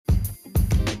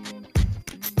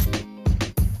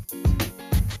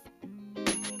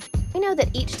know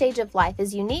that each stage of life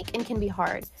is unique and can be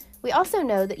hard. We also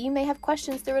know that you may have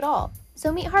questions through it all.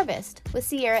 So meet Harvest with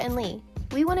Sierra and Lee.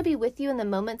 We want to be with you in the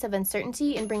moments of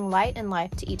uncertainty and bring light and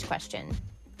life to each question.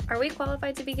 Are we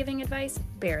qualified to be giving advice?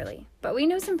 Barely. But we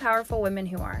know some powerful women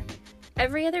who are.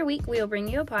 Every other week, we will bring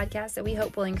you a podcast that we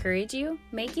hope will encourage you,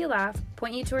 make you laugh,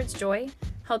 point you towards joy,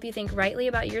 help you think rightly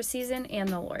about your season and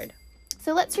the Lord.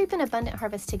 So let's reap an abundant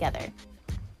harvest together.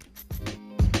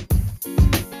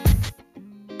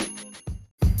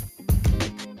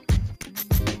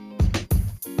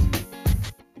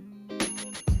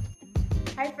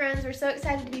 Hi friends, we're so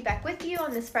excited to be back with you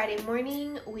on this Friday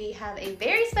morning. We have a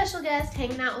very special guest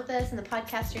hanging out with us in the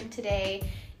podcast room today,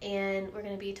 and we're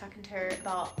going to be talking to her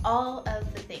about all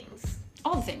of the things.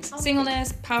 All the things.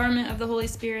 Singleness, empowerment of the Holy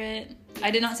Spirit.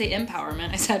 I did not say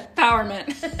empowerment. I said empowerment.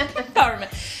 Empowerment.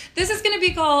 This is going to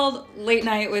be called Late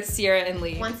Night with Sierra and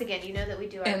Lee. Once again, you know that we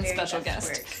do our and very special best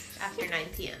guest work after 9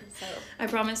 p.m. So I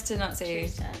promise to not say.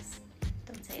 Cheers to us.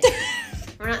 Don't say it.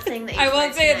 We're not saying that. I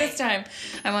won't say it this time.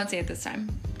 I won't say it this time.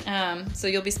 So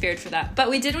you'll be spared for that. But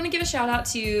we did want to give a shout out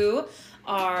to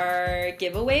our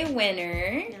giveaway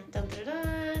winner, Dun, dun,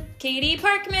 dun. Katie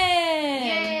Parkman.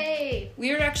 Yay!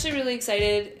 We were actually really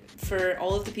excited for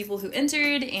all of the people who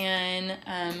entered and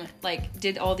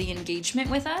did all the engagement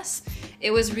with us.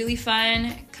 It was really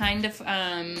fun. Kind of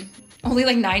only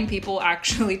like 9 people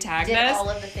actually tagged us. Did all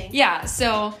of the things. Yeah,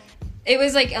 so it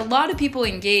was like a lot of people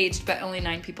engaged, but only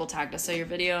 9 people tagged us. So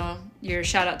your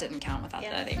shout out didn't count without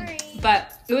that thing. Sorry.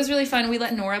 But it was really fun. We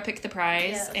let Nora pick the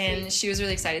prize, and sweet. she was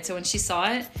really excited. So when she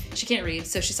saw it, she can't read,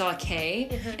 so she saw a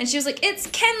K, and she was like, "It's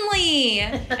Kenley,"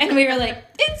 and we were like,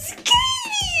 "It's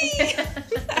Katie!"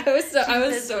 I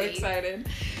was so excited.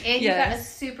 And you got a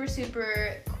super,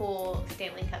 super cool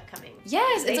Stanley Cup coming.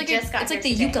 Yes, They it's like the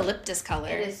eucalyptus color.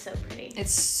 It is so pretty.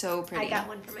 It's so pretty. I got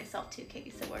one for myself too,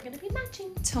 Katie, so we're going to be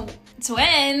matching.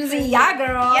 Twins! Yeah,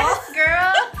 girl! Yes,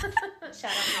 girl!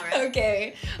 Shout out Nora.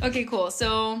 Okay, cool.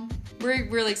 So we're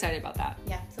really excited about that.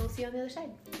 Yeah, so we'll see you on the other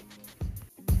side.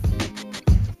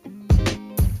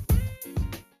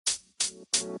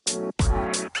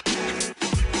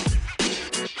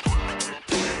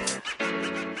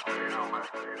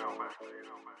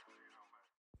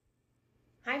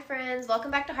 Hi friends,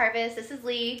 welcome back to Harvest. This is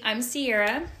Lee. I'm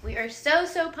Sierra. We are so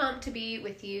pumped to be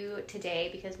with you today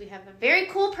because we have a very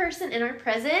cool person in our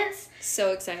presence.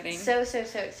 So exciting. So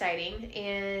exciting.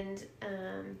 And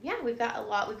we've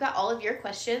got all of your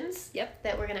questions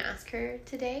that we're going to ask her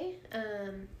today.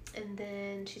 And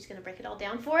then she's going to break it all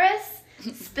down for us.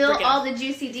 Spill all the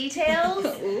juicy details.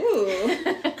 Ooh.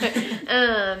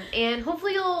 And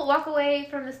hopefully you'll walk away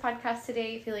from this podcast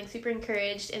today feeling super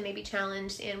encouraged and maybe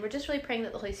challenged. And we're just really praying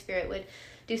that the Holy Spirit would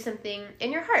do something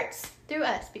in your hearts through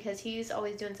us because he's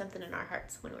always doing something in our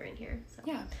hearts when we're in here.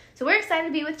 So we're excited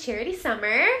to be with Charity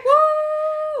Summer.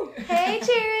 Woo! Hey,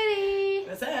 Charity.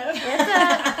 What's up?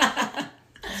 What's up?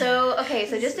 So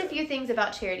just a few things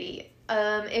about Charity.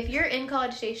 If you're in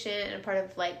College Station and a part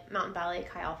of like Mountain Valley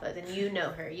Chi Alpha, then you know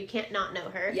her. You can't not know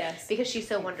her. Yes. Because she's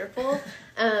so wonderful.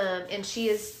 And she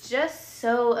is just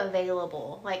so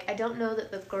available. Like, I don't know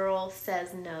that the girl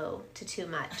says no to too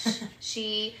much.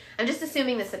 I'm just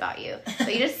assuming this about you,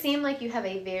 but you just seem like you have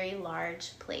a very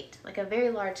large plate, like a very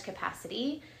large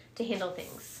capacity to handle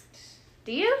things.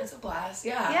 Do you? It's a blast.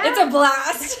 Yeah. Yeah. It's a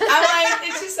blast. I'm like,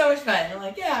 it's just so much fun. I'm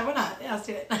like, yeah, why not? Yeah, let's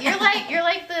do it. You're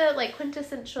like the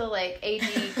quintessential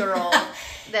AD girl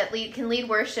that can lead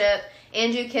worship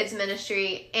and do kids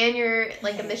ministry, and you're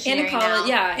like a missionary in college,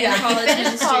 now. in college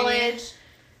Finished college.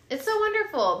 It's so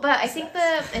wonderful. But I think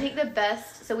the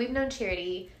best. So we've known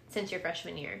Charity since your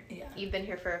freshman year. Yeah. You've been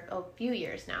here for a few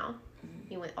years now.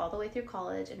 Mm-hmm. You went all the way through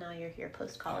college, and now you're here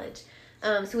post college.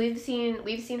 So we've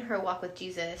seen her walk with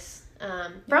Jesus.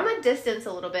 From a distance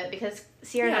a little bit because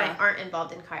Sierra and I aren't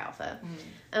involved in Chi Alpha.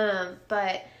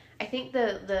 But I think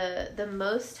the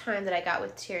most time that I got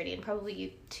with Charity, and probably you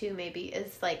too maybe,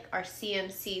 is like our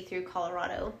CMC through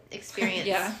Colorado experience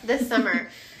this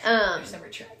summer. Summer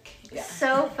trek. Yeah.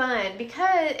 So fun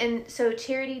so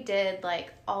Charity did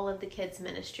like all of the kids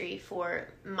ministry for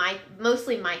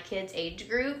mostly my kids' age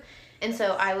group. And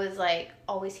so I was like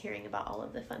always hearing about all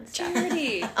of the fun stuff.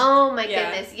 Charity. Oh my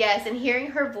goodness, yes. And hearing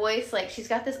her voice, like she's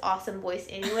got this awesome voice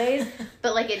anyways,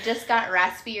 but like it just got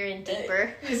raspier and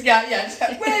deeper. Just got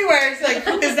way worse. Like,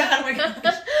 who is that? Oh my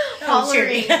gosh.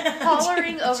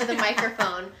 Hollering over the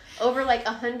microphone over like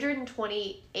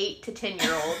 128 to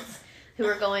 10-year-olds. who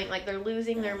were going, like, they're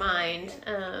losing their mind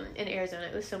in Arizona.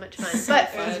 It was so much fun.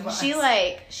 But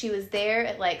she was there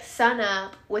at, like, sun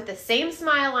up with the same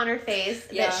smile on her face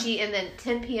and then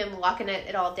 10 p.m. locking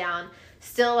it all down.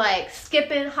 Still, like,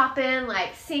 skipping, hopping,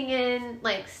 like, singing,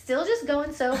 like, still just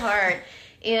going so hard.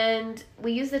 And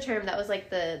we used the term, that was,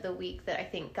 like, the week that I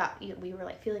think we were,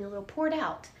 like, feeling a little poured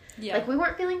out. Yeah. Like, we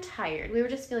weren't feeling tired. We were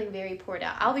just feeling very poured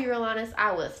out. I'll be real honest.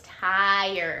 I was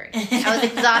tired. I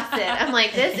was exhausted. I'm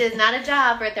like, this is not a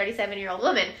job for a 37-year-old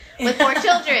woman with 4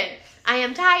 children. I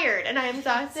am tired, and I am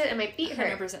exhausted, and my feet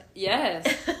hurt. 100%. Yes.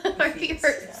 My feet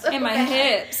hurt so and my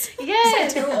bad. hips.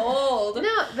 Yes. I'm too old.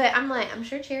 No, but I'm like, I'm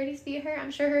sure Charity's feet hurt. I'm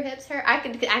sure her hips hurt.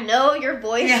 I know your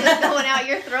voice was going out.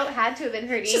 Your throat had to have been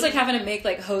hurting. She's like having to make,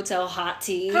 like, hotel hot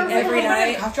tea Perfect. every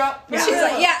night. Cough drop? Yeah. She's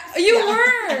like, you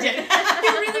were.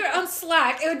 You were on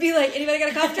Slack. It would be like, anybody got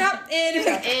a cough drop?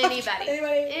 Anybody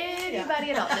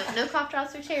Anybody? at all. No cough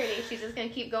drops for Charity. She's just gonna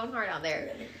keep going hard out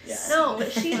there. Yeah. No,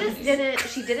 but she just didn't.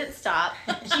 She didn't stop.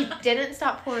 She didn't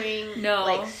stop pouring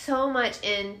like so much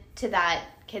into that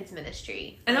kids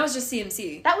ministry. And that was just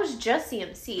CMC. That was just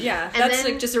CMC. Yeah, and that's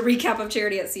like just a recap of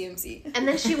Charity at CMC. And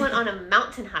then she went on a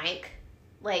mountain hike,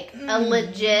 like a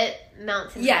legit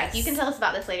mountain hike. You can tell us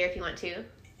about this later if you want to.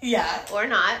 Yeah. Or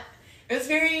not. It was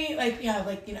very, like,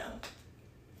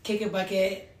 kick a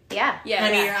bucket. Yeah.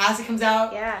 Honey, your acid comes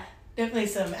out. Yeah. Definitely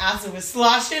some acid was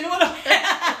sloshing. You're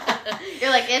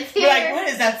like, it's here. You're like, what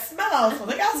is that smell? It smells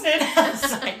like acid. I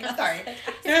was like, sorry.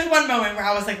 There was one moment where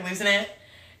I was, like, losing it.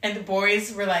 And the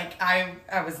boys were like, I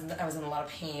was in a lot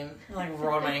of pain. I, like,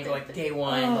 rolled my ankle, like, day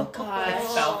one. Oh, God. Like,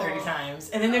 fell 30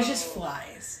 times. And then there's just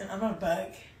flies. And I'm not a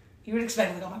bug. You would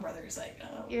expect, like, all my brothers, like,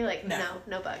 oh. You're like,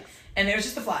 no bugs. And it was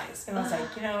just the flies. And I was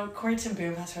like, Corey ten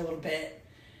Boom has her little bit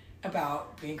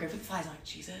about being grateful for the flies. I'm like,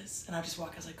 Jesus. And I just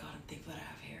walk, I was like, God, I'm thankful that I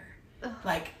have hair.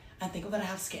 Like, I'm thankful that I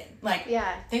have skin. Like,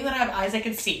 thankful that I have eyes I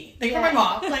can see. Thankful for my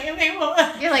mom. Like, I'm thankful.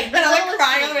 You're like, and I'm like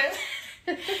crying on it.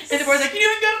 And the boys like, you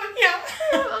doing good? I'm like, yeah.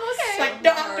 Oh, okay. Like,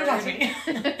 don't talk to me.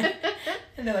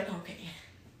 And they're like, oh, okay.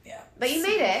 Yeah. But you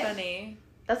made it. Funny.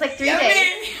 That's like 3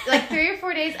 days. Like 3 or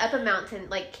 4 days up a mountain,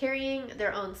 like carrying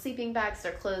their own sleeping bags,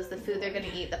 their clothes, the food they're going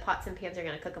to eat, the pots and pans they're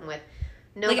going to cook them with.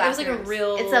 No like, bathrooms. It was like a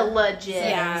real... It's a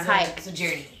legit hike. It's a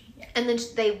journey. Yeah. And then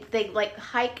they like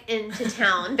hike into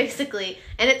town basically,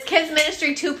 and it's Kids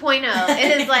Ministry 2.0.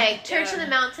 It is like Church in the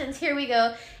Mountains. Here we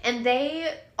go, and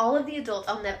all of the adults.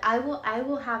 I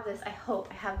will have this. I hope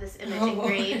I have this image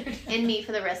ingrained in me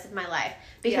for the rest of my life,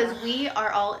 because we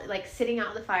are all like sitting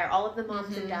out the fire, all of the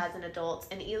moms and dads and adults,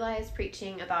 and Eli is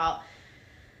preaching about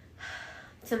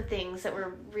some things that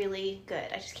were really good.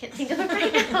 I just can't think of it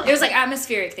right now. It was like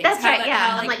atmospheric things. That's right.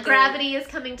 I'm like gravity is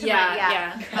coming to mind.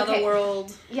 Yeah. How the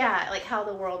world. Yeah, like how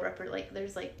the world like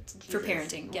there's like Jesus, for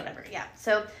parenting. Whatever. Yeah.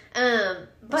 So,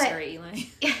 but sorry, Eli.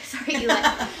 Yeah, sorry,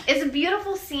 Eli. It's a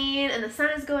beautiful scene, and the sun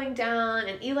is going down,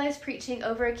 and Eli's preaching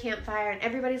over a campfire, and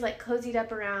everybody's like cozied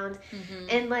up around,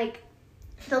 and like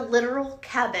the literal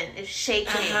cabin is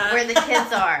shaking where the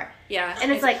kids are. Yeah.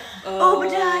 And it's like,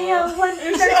 Obadiah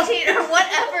 1:13 or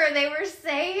whatever they were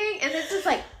saying. And it's just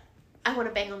like, I want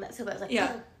to bang on that so bad. It's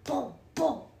like, boom,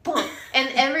 boom, boom. And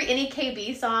any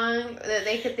KB song that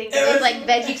they could think of, it was like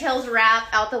VeggieTales rap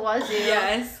out the wazoo.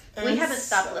 Yes. We haven't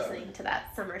stopped listening to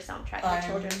that summer soundtrack. The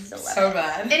children still love it. So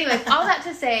bad. Anyways, all that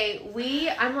to say,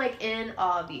 I'm like in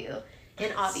awe of you.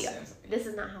 In awe of you. This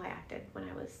is not how I acted when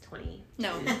I was 20.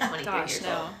 No. 23 Gosh, years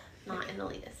no. old. Not in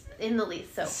the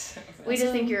least. So we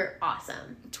just think you're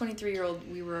awesome.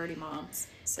 23-year-old, we were already moms.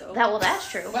 So That's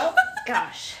true. Well,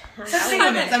 gosh. I'm just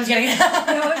kidding.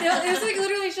 No, it was like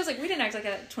literally, she was like, we didn't act like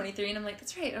that at 23, and I'm like,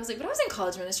 that's right. I was like, but I was in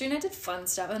college ministry and I did fun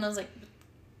stuff, and I was like,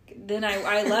 then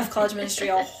I left college ministry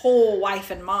a whole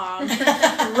wife and mom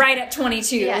right at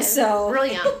 22. Yeah, so real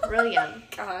young.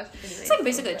 Gosh, it's like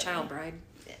basically a child bride.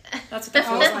 That's what that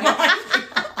feels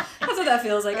like. That's what that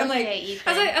feels like. I'm like,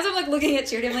 as I'm like looking at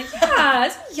Charity, I'm like, yeah,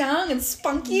 it's young and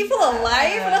spunky, full of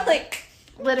life, and I'm like,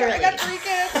 literally, I got 3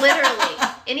 kids. Literally,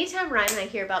 anytime Ryan and I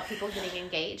hear about people getting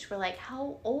engaged, we're like,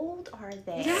 how old are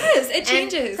they? Yes, it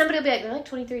changes. And somebody will be like, they're like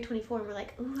 23, 24, and we're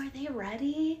like, ooh, are they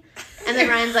ready? And then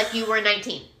Ryan's like, you were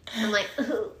 19. I'm like,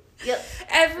 ooh. Yep.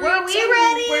 Were we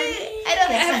ready?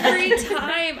 Every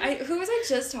time. Who was I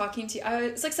just talking to?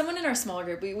 It's like someone in our small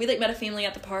group. We like met a family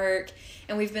at the park,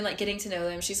 and we've been like getting to know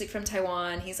them. She's like from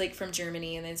Taiwan. He's like from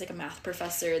Germany, and then he's like a math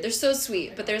professor. They're so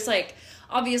sweet, but there's like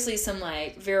obviously some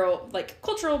like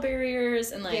cultural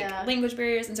barriers and like language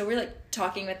barriers. And so we're like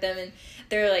talking with them, and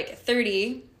they're like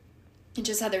 30 and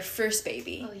just had their first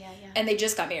baby. Oh yeah. And they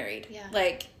just got married. Yeah.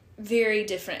 Like very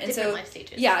different. And different life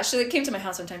stages. Yeah, she came to my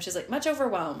house one time. She's like, much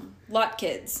overwhelmed, lot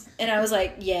kids. And I was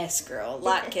like, yes, girl,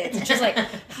 lot kids. And she's like,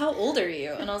 how old are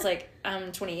you? And I was like,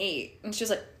 I'm 28. And she was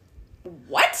like,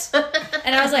 what?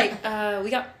 And I was like,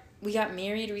 we got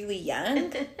married really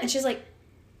young. And she's like,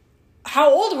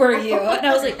 how old were you? And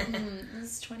I was like, I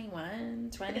was 21,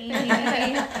 20.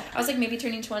 I was like maybe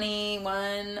turning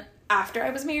 21 after I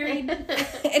was married.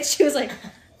 And she was like,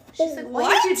 she's like,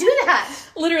 why did you do that?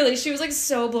 Literally, she was like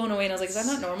so blown away, and I was like, is that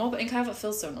not normal? But in Kyle, it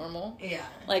feels so normal. Yeah.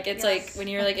 Like, it's like when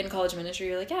you're like in college ministry,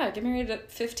 you're like, yeah, get married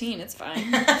at 15, it's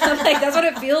fine. Like, that's what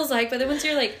it feels like. But then once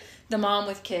you're like the mom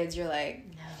with kids, you're like,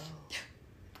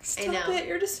 Stop it,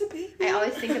 you're just a baby. I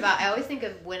always think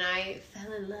of when I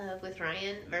fell in love with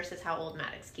Ryan versus how old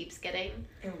Maddox keeps getting.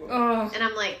 Oh. And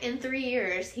I'm like, in 3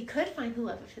 years, he could find the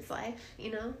love of his life,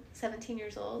 17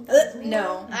 years old.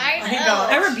 No. I know.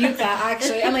 I rebuke that,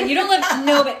 actually. I'm like, you don't love,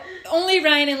 no, but only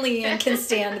Ryan and Leanne can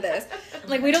stand this. I'm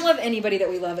like, we don't love anybody that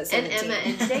we love at 17. And Emma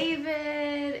and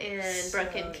David and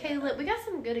Brooke and Caleb. We got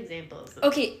some good examples.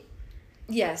 Okay.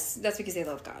 Yes, that's because they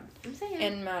love God. I'm saying.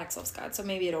 And Maddox loves God, so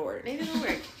maybe it'll work.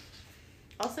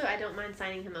 Also, I don't mind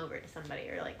signing him over to somebody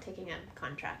or like taking a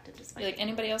contract and just like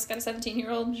anybody else got a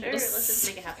 17-year-old? Sure, let's just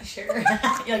make it happen. Sure.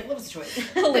 You're like, what was the choice?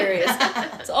 Hilarious.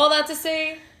 So all that to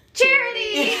say,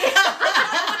 charity.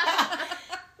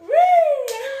 Woo!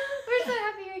 We're so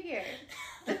happy you're here.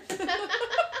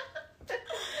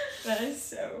 That is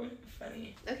so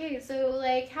funny. Okay, so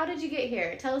like, how did you get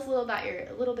here? Tell us a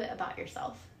little bit about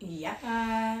yourself.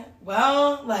 Yeah.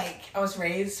 Well, like, I was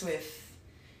raised with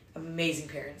amazing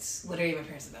parents. Literally, my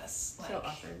parents are the best. Like, so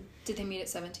awesome. Did they meet at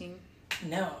 17?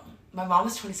 No. My mom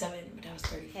was 27, my dad was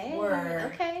 34. Hey,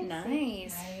 okay.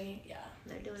 Nice. Right? Yeah.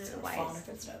 They're doing So it wise. following their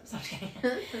footsteps.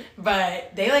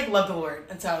 But they, like, love the Lord.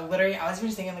 And so, literally, I was even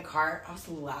just thinking in the car, I was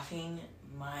laughing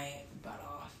my butt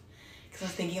off. Because I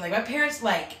was thinking, like, my parents,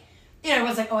 like, I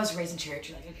was like, oh, I was raised in church.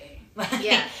 You're like, okay. Like,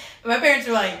 yeah. My parents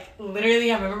were, like,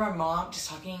 literally, I remember my mom just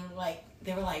talking, like,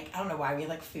 they were like, I don't know why, we had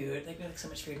like food. Like, we had like so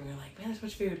much food. And we were like, man, there's so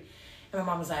much food. And my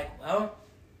mom was like, well,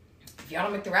 if y'all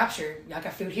don't make the rapture, y'all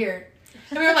got food here.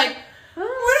 And we were like, what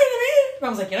do you mean? Mom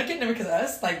was like, you're not getting it because of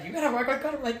us. Like, you gotta work with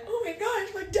God. I'm like, oh my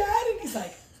gosh, my dad. And he's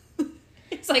like,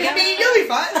 I mean, you'll be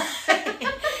fine.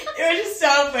 It was just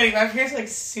so funny. My parents were like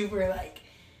super like,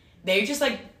 they just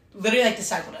like literally like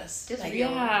discipled us. Just like,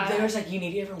 yeah. They were just like, you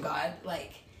need to hear from God.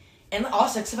 Like, and all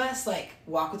 6 of us like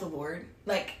walk with the Lord.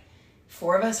 Like,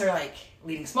 4 of us are like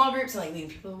leading small groups and like leading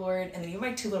people to the Lord, and then even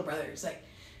my 2 little brothers, like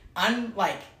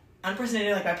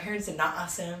unprecedented. Like, my parents did not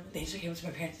ask them. They just came to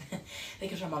my parents. They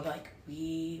came to my mom. They're like,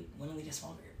 we want to lead a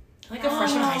small group, like a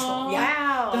freshman in high school.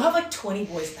 Yeah, wow. They'll have like 20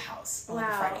 boys at the house on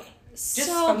like, Friday. Just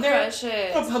so from their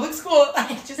public school,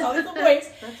 like, just all these little boys.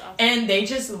 That's awesome. And they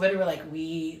just literally were like,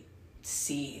 we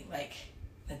see like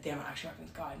that they're not actually working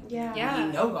with God. Yeah.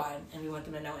 We know God, and we want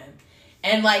them to know Him.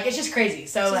 And, like, it's just crazy.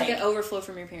 So, it's like an overflow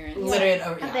from your parents. Literally an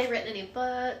Have they written any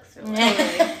books or like,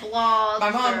 My blogs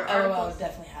mom, or articles?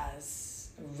 definitely has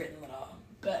written a little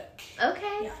book.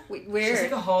 Okay. Yeah. Wait, where? She's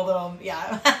like a whole little,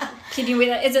 yeah. Can you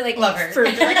wait? Is it like Love her. for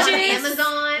Like on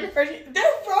Amazon?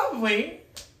 They're probably.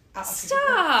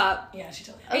 Stop. Yeah, she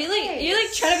totally. Are you like you're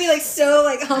like trying to be like so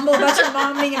like humble about your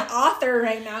mom being an author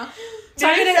right now?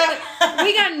 Talking to,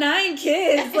 we got 9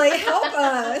 kids. Like, help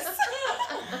us.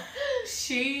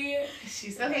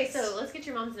 She's okay. nice. So let's get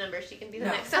your mom's number. She can be the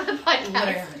next on the podcast.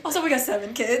 Literally. Also, we got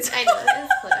 7 kids. I know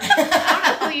this.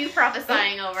 I don't know who you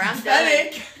prophesying over. I'm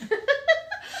done.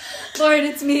 Lord,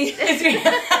 it's me. It's me.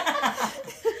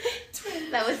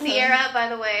 That was Sierra, by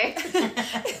the way.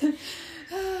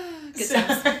 Good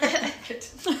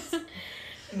times.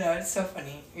 No, it's so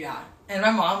funny. Yeah. And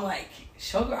my mom, like,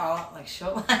 she'll go out, like,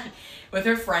 she'll, like, with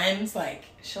her friends, like,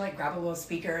 she'll, like, grab a little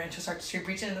speaker and she'll start street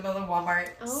preaching in the middle of Walmart.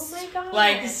 Oh, my God.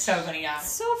 Like, it's so funny, yeah.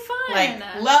 So fun. Like,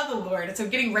 love the Lord. And so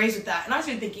getting raised with that. And I was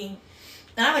even thinking,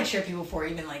 and I, like, share people before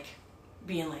even, like,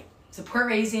 being, like, support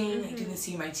raising, like, doing the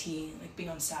CMIT, like, being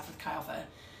on staff with Chi Alpha.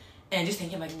 And just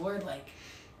thinking, like, Lord, like,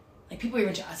 people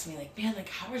even just ask me, like, man, like,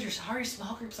 how are your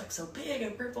small groups, like, so big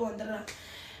and purple and da-da-da.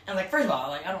 And, like, first of all,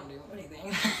 like, I don't do anything.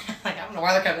 Like, I don't know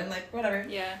why they're coming, like, whatever.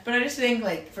 Yeah. But I just think,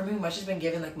 like, for me, much has been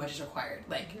given, like, much is required.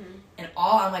 Like, and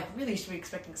all, I'm, like, really should be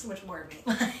expecting so much more of me.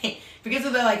 Like, because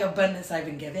of the, like, abundance I've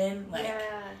been given. Like,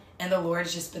 and the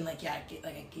Lord's just been, like, yeah,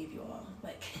 I gave you all,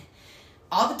 like,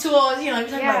 all the tools, you know, like,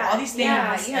 we're talking about all these things.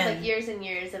 Yeah, you have, like, years and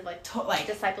years of, like, like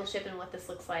discipleship and what this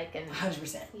looks like. And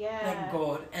 100%. Yeah. Like,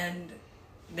 gold. And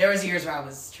there was years where I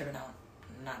was tripping out,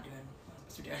 not doing what I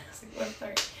was supposed to be doing. I was like, what?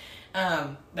 Sorry.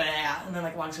 But yeah, and then,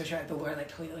 like, long story short, like, the Lord, like,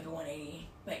 totally did, like, a 180,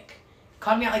 like,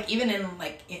 called me out, like, even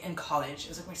in college. It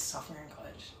was, like, my sophomore year in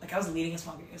college. much. Like, I was leading a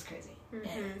small group. It was crazy.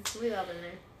 Mm-hmm. We've all been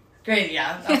there. Great,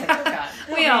 yeah. I was like, oh, God.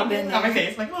 We all been there. On my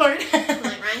face. Like, Lord. Like,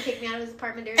 Ryan kicked me out of his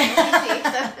apartment during LCC,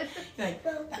 so. You're like,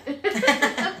 well.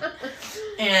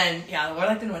 And, yeah, the Lord,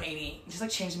 like, did 180. Just, like,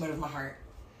 changed the mode of my heart.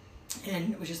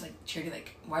 And it was just, like, charity,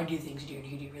 like, why do you do things you do, and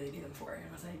who do you really do them for? And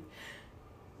I was like,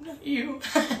 not you.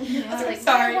 I was like, I'm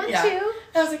sorry. I want you.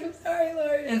 I was like, I'm sorry,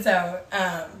 Lord. And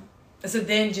so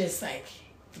then just, like,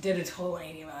 did a total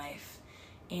 180 in my life.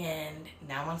 And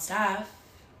now I'm on staff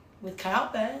with Chi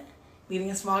Alpha, leading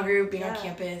a small group, being on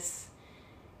campus,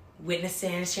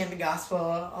 witnessing, sharing the gospel,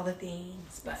 all the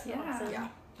things. But awesome.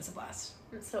 It's a blast.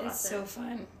 It's so awesome. So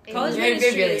fun. And College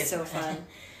ministry is so fun.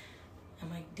 I'm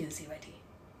like, do the CYT.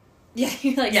 Yeah,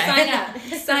 you're like, sign up.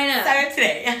 Sign up. Sign up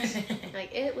today.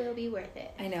 Like, it will be worth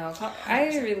it. I know. I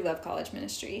really love college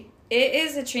ministry. It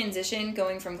is a transition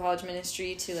going from college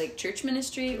ministry to, like, church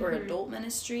ministry or adult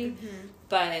ministry. Mm-hmm.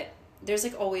 But there's,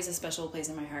 like, always a special place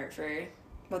in my heart for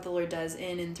what the Lord does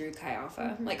in and through Chi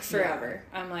Alpha. Mm-hmm. Like, forever.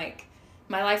 Yeah. I'm like,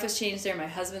 my life was changed there. My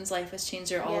husband's life was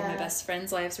changed there. All of my best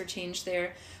friends' lives were changed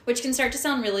there. Which can start to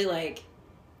sound really, like,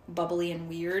 bubbly and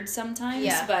weird sometimes.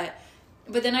 Yeah.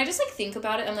 But then I just, like, think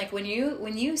about it. I'm like, when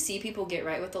you see people get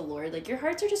right with the Lord, like, your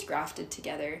hearts are just grafted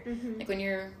together. Mm-hmm. Like, when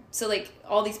you're... So, like,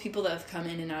 all these people that have come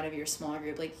in and out of your small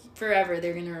group, like, forever,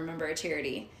 they're going to remember a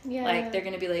charity. Yeah. Like, they're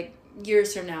going to be, like,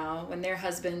 years from now, when their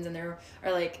husbands and are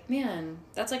like, man,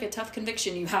 that's, like, a tough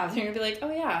conviction you have. They're going to be like,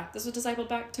 oh, yeah, this was discipled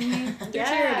back to me through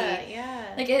charity.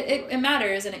 Yeah. Like, it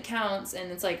matters, and it counts,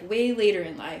 and it's, like, way later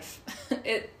in life.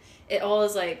 It all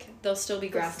is like, they'll still be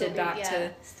grafted back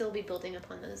to... Still be building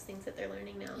upon those things that they're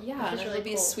learning now. Yeah, and it'll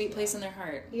be a sweet place in their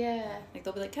heart. Yeah. Like,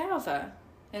 they'll be like, Chi Alpha.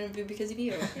 And it'll be because of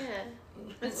you. Yeah.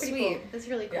 That's sweet. Cool. That's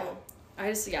really cool. Yeah.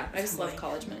 I just love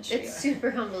college ministry. It's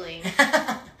super humbling.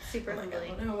 Super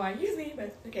humbling. I don't know why you use me,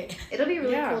 but okay. It'll be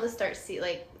really cool to start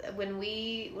like, when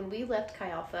we left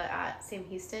Chi Alpha at Sam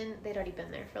Houston, they'd already been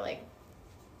there for, like,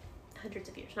 hundreds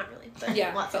of years, not really, but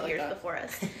lots of years before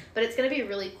us. But it's going to be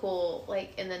really cool,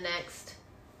 like, in the next,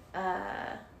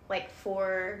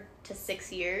 4 to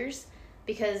 6 years,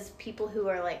 because people who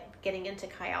are, like, getting into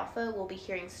Chi Alpha will be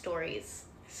hearing stories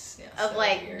of,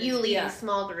 like, you leading a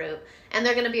small group, and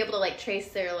they're going to be able to, like, trace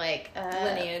their, like,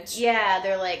 lineage. Yeah,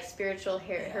 their, like, spiritual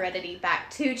heredity back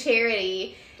to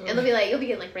charity, and they'll be like, you'll be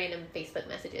getting, like, random Facebook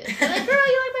messages. They're like, girl,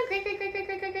 you like my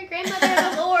great-great-great-great-great-great-grandmother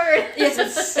in the Lord. Yes,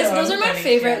 those are my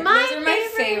favorite. Those are my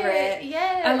favorite.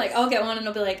 Yes. I'm like, I'll get one, and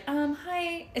I'll be like,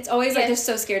 hi. It's always, like, they're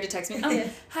so scared to text me.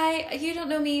 Hi, you don't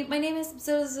know me. My name is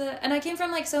so-so, and I came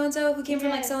from, like, so-and-so, who came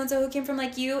from, like, so-and-so, who came from,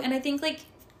 like, you, and I think, like,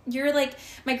 you're, like,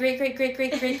 my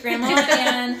great-great-great-great-great-grandma,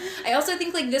 and I also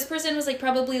think, like, this person was, like,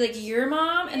 probably, like, your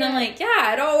mom, and I'm like,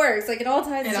 it all works. Like, it all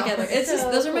ties together. It's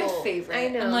just, those are my favorite. I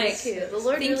know, I'm like, me too. The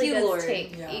Lord really does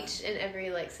take each and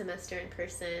every, like, semester in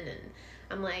person, and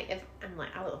I'm like,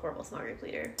 I was a horrible small group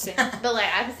leader. Same. But, like,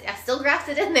 I still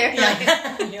grafted in there. Like,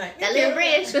 that little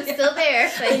branch was still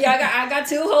there. Like, I got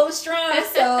 2 holes strong,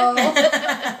 so...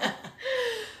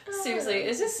 Seriously,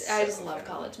 it's just, I just love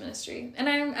college ministry. And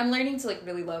I'm learning to, like,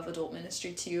 really love adult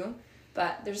ministry, too.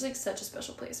 But there's, like, such a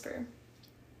special place for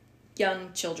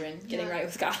young children getting right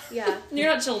with God. Yeah.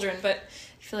 You're not children, but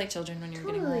you feel like children when you're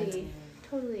getting right.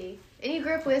 Totally. And you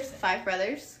grew up with 5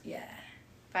 brothers? Yeah.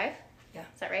 5? Yeah.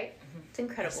 Is that right? Mm-hmm. It's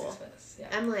incredible. Yeah.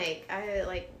 I'm like, I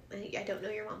don't know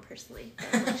your mom personally, but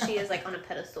I'm like, she is, like, on a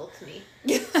pedestal to me.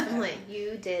 I'm like,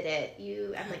 you did it.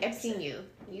 I'm like, I've seen you.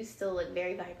 You still look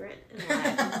very vibrant and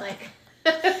alive. I'm like,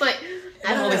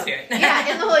 I don't know. Spirit.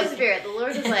 Yeah, in the Holy Spirit. The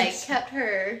Lord has, like, kept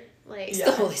her, like... It's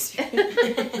the Holy Spirit.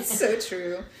 It's so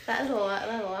true. That has a lot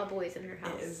of boys in her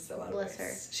house. It is a lot bless of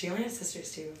boys. Her. She only has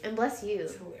sisters, too. And bless you.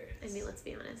 It's hilarious. I mean, let's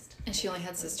be honest. And she only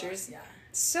had sisters? Yeah.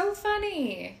 So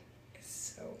funny.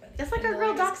 That's like our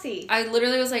girl Doxy. I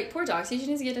literally was like, poor Doxy, she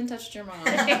needs to get in touch with your mom.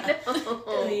 I know.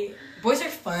 Really, boys are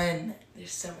fun. They're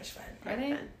so much fun. Are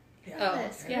they? Fun. Yeah. Oh,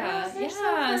 yeah. They're so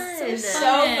fun. So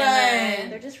fun.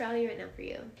 They're just rowdy right now for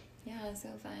you. Yeah, so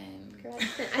fun. Girl,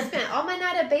 I spent all my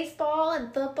night at baseball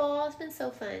and football. It's been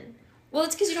so fun. Well,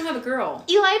 it's because you don't have a girl.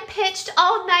 Eli pitched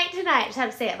all night tonight. I just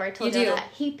have to say it. I've already told you that.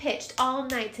 He pitched all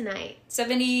night tonight.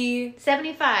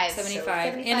 75.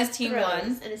 75. And his team won.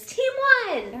 And his team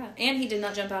won. Yeah. And he did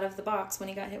not jump out of the box when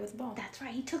he got hit with the ball. That's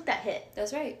right. He took that hit.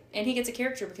 That's right. And he gets a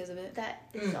character because of it. That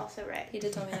is also right. He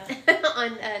did tell me that.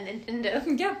 On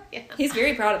Nintendo. Yeah. He's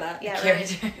very proud of that.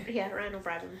 Yeah, Ryan will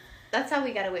bribe him. That's how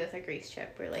we got away with our Greece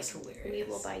trip. We're like, we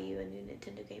will buy you a new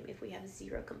Nintendo game if we have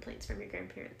 0 complaints from your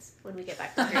grandparents when we get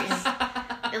back from Greece.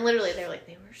 And literally, they were like,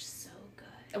 they were so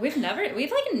good. We've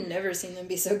never seen them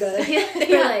be so good. They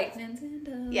were like,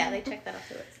 Nintendo. Yeah, they checked that off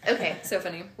the list. Okay. So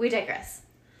funny. We digress.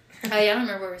 I don't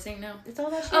remember what we're saying now. It's all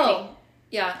about charity. Oh,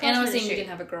 yeah. Anna was saying you can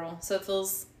have a girl. So it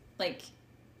feels like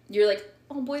you're like,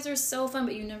 oh, boys are so fun,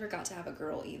 but you never got to have a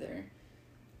girl either.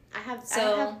 I have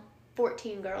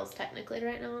 14 girls technically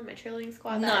right now on my cheerleading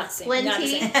squad. Not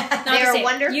plenty. They are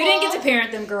wonderful. You didn't get to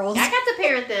parent them, girls. I got to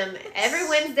parent them every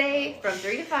Wednesday from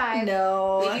 3 to 5.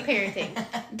 No. We do parenting.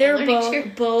 They're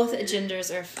both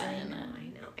genders are fun. I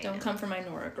know. Don't come for my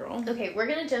Nora girl. Okay, we're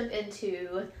going to jump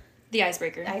into... The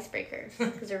icebreaker.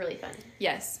 Because they're really fun.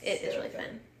 Yes. It is really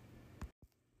fun.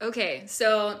 Okay,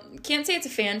 so can't say it's a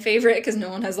fan favorite because no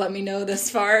one has let me know this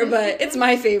far, but it's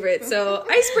my favorite. So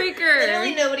icebreaker.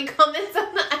 Literally nobody comments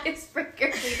on the icebreaker.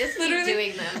 We just keep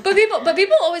doing them. But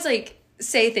people always like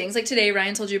say things like today.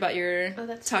 Ryan told you about your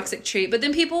toxic trait, but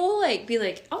then people will like be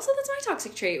like, also that's my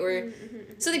toxic trait, or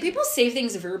so like people say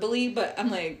things verbally, but I'm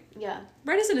like,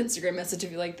 write us an Instagram message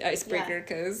if you like the icebreaker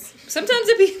because sometimes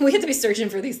we have to be searching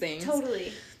for these things.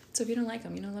 Totally. So if you don't like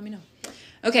them, let me know.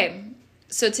 Okay.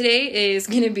 So today is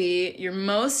going to be your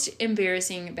most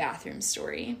embarrassing bathroom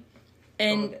story.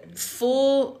 And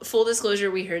full disclosure,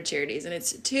 we heard Charity's, and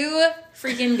it's too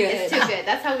freaking good. It's too good.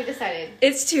 That's how we decided.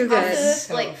 It's too good.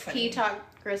 Also, if pee talk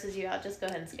grosses you out, just go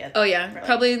ahead and skip. Oh, yeah.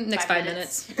 Probably next 5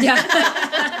 minutes.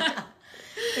 Yeah.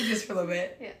 Just for a little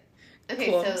bit. Yeah.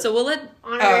 Okay, cool. So we'll let...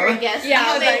 honorary guest.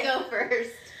 Yeah, they go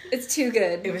first. It's too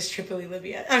good. It was Tripoli,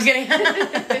 Libya. I'm kidding.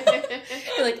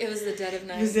 Like, it was the dead of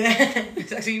night. It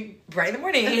was actually bright in the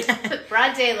morning.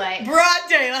 Broad daylight.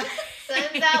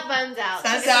 Sun's out, buns out.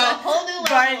 Sun's out, a whole new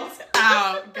level. Buns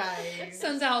out, guys.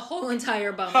 Sun's out, whole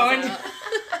entire bum out.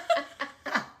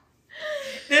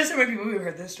 There's so many people who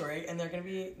heard this story, and they're going to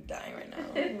be dying right now.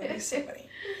 It's so funny.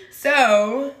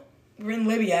 So, we're in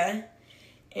Libya,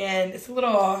 and it's a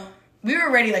little... We were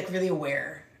already, like, really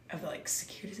aware of the, like,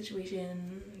 security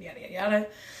situation, yada, yada, yada.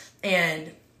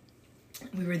 And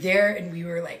we were there, and we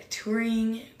were, like,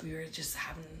 touring. We were just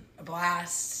having a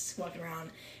blast, walking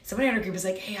around. Somebody in our group was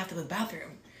like, hey, I have to go to the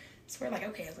bathroom. So we're like,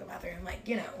 okay, let's go to the bathroom. Like,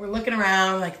 we're looking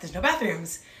around, like, there's no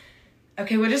bathrooms.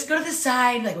 Okay, we'll just go to the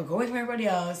side. Like, we'll go away from everybody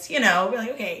else. We're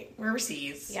like, okay, we're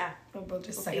overseas. Yeah. We'll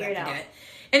just suck it up and get it.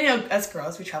 And, us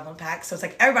girls, we travel in packs. So it's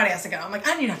like, everybody has to go. I'm like,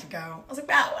 I don't even have to go. I was like,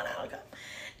 wow, why not? I'll go.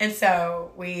 And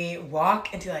so we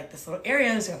walk into, like, this little area.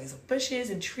 There's all these little bushes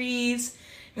and trees.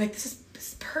 We're like, this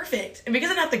is perfect. And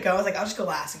because I didn't have to go, I was like, I'll just go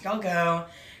last. Like, y'all go.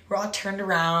 We're all turned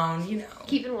around,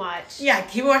 Keeping watch. Yeah,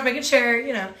 keeping watch, making sure,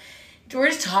 We're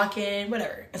just talking,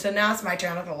 whatever. And so now it's my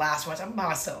turn. I'm the last one. So I'm by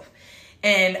myself.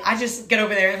 And I just get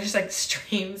over there and there's, like,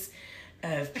 streams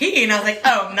of pee. And I was like,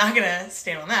 oh, I'm not going to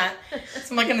stand on that.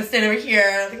 So I'm, like, going to stand over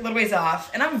here, like, a little ways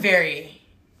off. And I'm very,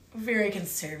 very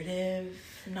conservative.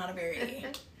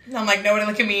 I'm like, nobody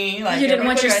look at me. Like, you didn't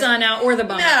want your son out or the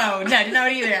bum. No, didn't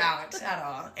want either out at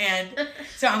all. And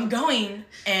so I'm going,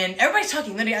 and everybody's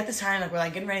talking. Literally at this time, like, we're,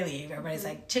 like, getting ready to leave. Everybody's,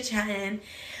 like, chit-chatting.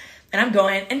 And I'm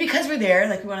going. And because we're there,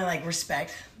 like, we want to, like,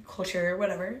 respect culture,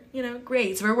 whatever.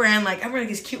 Great. So I'm wearing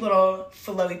these cute little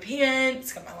flowy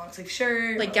pants. Got my long sleeve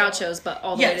shirt. Like gauchos, but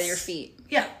all the way to your feet.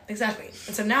 Yeah, exactly.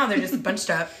 And so now they're just bunched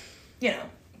up, going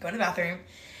to the bathroom.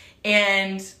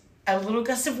 And a little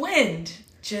gust of wind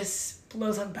just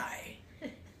blows on by.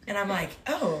 And I'm like,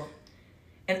 oh.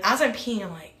 And as I'm peeing,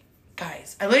 I'm like,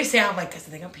 guys, I literally say out, I'm like, guys,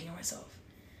 I think I'm peeing on myself.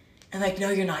 And like, no,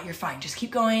 you're not. You're fine. Just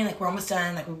keep going. Like, we're almost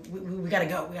done. Like, we gotta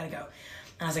go. We gotta go.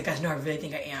 And I was like, guys, no, I really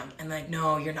think I am. And like,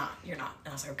 no, you're not. You're not.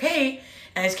 And I was like, okay.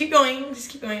 And I just keep going. I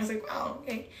was like, wow,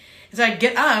 okay. And so I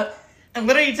get up and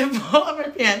literally to pull up my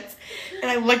pants.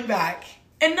 And I look back.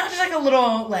 And not just like a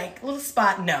little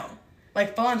spot. No.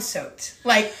 Like, full on soaked.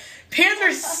 Like, pants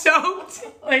are soaked.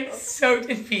 Like, soaked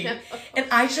in pee. No. And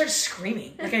I start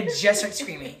screaming. Like, I just start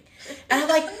screaming. And I'm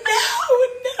like,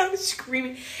 no, I'm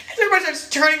screaming. And everybody starts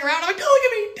turning around. I'm like, don't look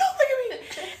at me.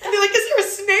 And they're like, is there a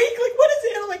snake? Like, what is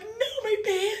it? And I'm like, no, my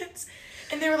pants.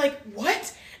 And they were like,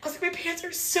 what? I was like, my pants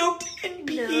are soaked in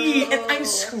pee. No. And I'm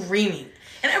screaming.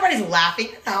 And everybody's laughing.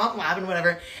 I'm laughing,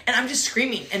 whatever. And I'm just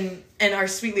screaming. And our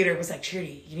sweet leader was like,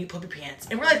 Charity, you need to pull up your pants.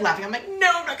 And we're like laughing. I'm like,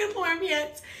 no, I'm not going to pull my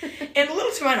pants. And a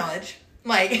little to my knowledge,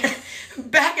 like,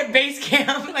 back at base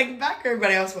camp, like, back where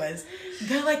everybody else was,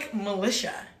 they're like,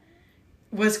 militia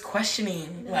was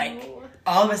questioning, like,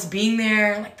 all of us being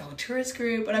there, like, the whole tourist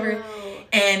group, whatever. No.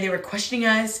 And they were questioning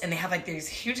us, and they have, like, these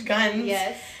huge guns.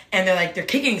 Yes. And they're, like, they're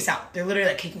kicking us out. They're literally,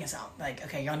 like, kicking us out. Like,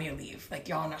 okay, y'all need to leave. Like,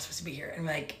 y'all are not supposed to be here. And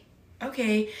we're like,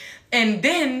 okay. And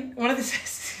then one of the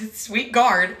sweet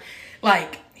guard,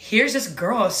 like, hears this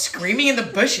girl screaming in the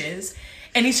bushes,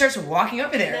 and he starts walking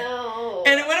over there. No.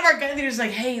 And one of our gun leaders is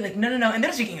like, hey, like, no. And they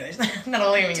don't speak English. Not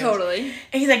only English. Totally.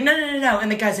 And he's like, no.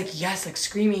 And the guy's like, yes, like,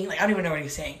 screaming. Like, I don't even know what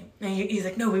he's saying. And he's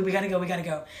like, no, we gotta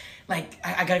go. Like,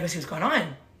 I gotta go see what's going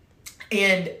on.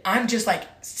 And I'm just like,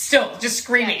 still just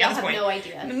screaming. Yeah, I have no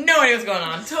idea. No idea what's going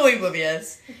on. Totally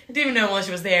oblivious. Didn't even know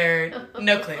Melissa was there.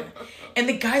 No clue. And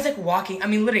the guy's like walking. I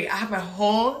mean, literally, I have my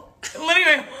whole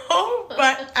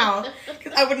butt out.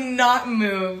 Because I would not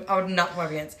move. I would not put my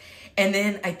pants. And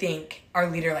then I think our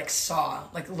leader like saw,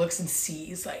 like looks and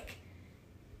sees like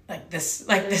this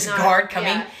guard coming.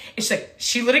 Yeah. And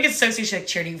she literally gets so serious, she's like,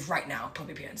 Charity, right now, pull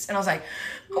your pants. And I was like,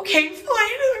 okay, fine.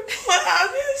 I'm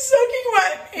soaking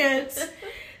wet pants.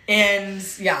 And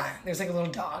yeah, there's like a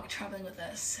little dog traveling with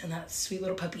us. And that sweet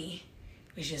little puppy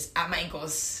was just at my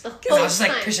ankles. Because I was just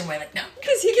like pushing away, like, no.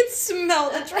 Because he could smell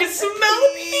the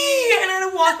pee. And I had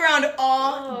to walk around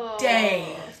all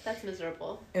day. That's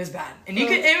miserable. It was bad. And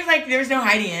it was like, there was no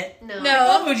hiding it. No.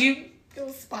 Oh, would you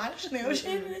go splash in the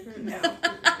ocean? No.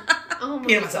 Oh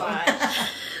my gosh.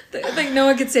 Like, no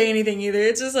one could say anything either.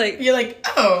 It's just like... You're like,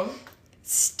 oh.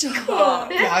 Stop. Cool.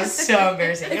 Yeah, it was so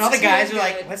embarrassing. And all the guys were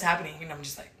like, what's happening? And I'm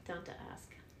just like... Don't ask.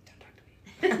 Don't talk to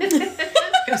me.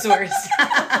 It was the worst.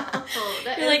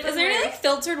 You're like, is there any like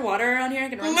filtered water around here? I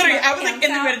can run literally, I was like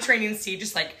in the Mediterranean Sea,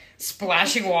 just like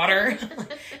splashing water.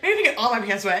 Maybe I get all my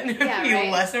pants wet and it would be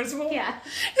less noticeable. Yeah.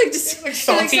 Like just like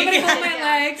salty. Like somebody hold my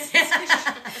legs.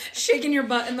 Shaking your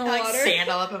butt in the water. Like sand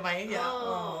all up in my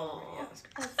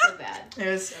That's so bad. It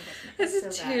was so bad. This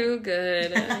is so too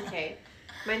good. Okay.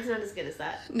 Mine's not as good as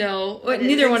that. No,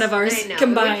 neither one of ours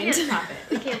combined.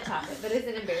 We can't top it, but it's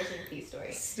an embarrassing pee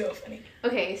story. So funny.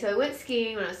 Okay, so I went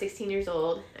skiing when I was 16 years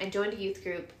old. I joined a youth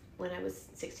group when I was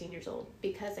 16 years old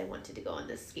because I wanted to go on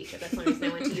this ski trip. That's the only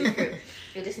reason I went to youth group.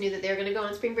 I just knew that they were going to go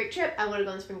on a spring break trip. I wanted to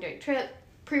go on a spring break trip.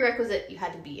 Prerequisite, you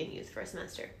had to be in youth for a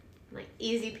semester. I'm like,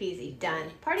 easy peasy,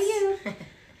 done. Party you.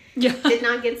 Yeah. Did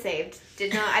not get saved.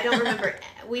 I don't remember.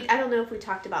 I don't know if we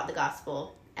talked about the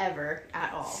gospel ever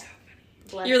at all.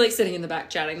 You're like sitting in the back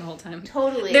chatting the whole time.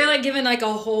 Totally. They're like giving like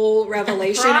a whole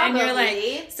revelation and you're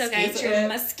like, so guys, we're on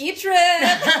my ski trip.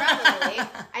 Probably.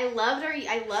 I loved her.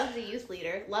 I loved the youth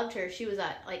leader. Loved her. She was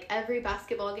at like every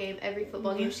basketball game, every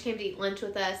football game. She came to eat lunch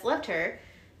with us. Loved her.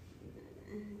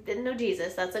 Didn't know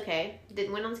Jesus. That's okay.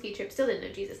 Didn't went on the ski trip. Still didn't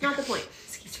know Jesus. Not the point.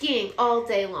 Skiing all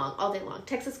day long.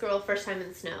 Texas girl, first time in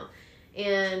the snow.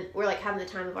 And we're like having the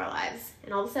time of our lives.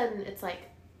 And all of a sudden it's like,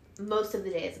 most of the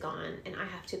day is gone and I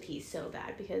have to pee so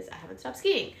bad because I haven't stopped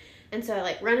skiing. And so I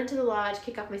like run into the lodge,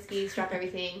 kick off my skis, drop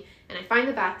everything, and I find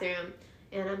the bathroom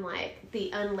and I'm like,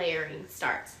 the unlayering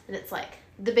starts. And it's like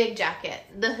the big jacket,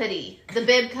 the hoodie, the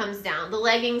bib comes down, the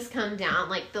leggings come down,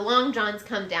 like the long johns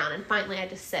come down, and finally I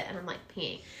just sit and I'm like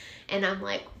peeing. And I'm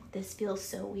like, this feels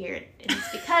so weird. And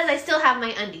it's because I still have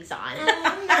my undies on.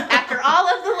 After all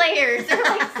of the layers, there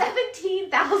are like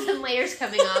 17,000 layers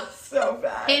coming off. So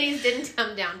bad. Panties didn't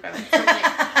come down from it. So I'm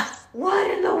like,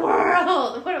 what in the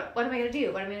world? What am I going to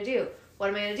do? What am I going to do? What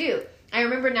am I going to do? I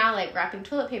remember now like wrapping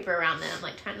toilet paper around them,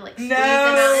 like trying to like squeeze them out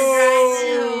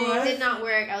and dry them. It did not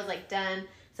work. I was like done.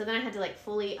 So then I had to like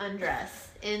fully undress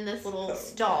in this little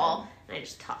stall, and I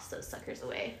just tossed those suckers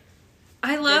away.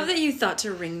 I love that you thought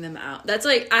to wring them out. That's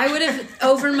like, I would have,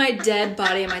 over my dead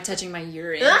body, am I touching my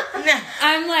urine?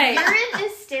 I'm like... Urine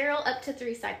is sterile up to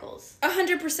 3 cycles.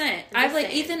 100%. I've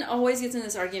like, Ethan always gets in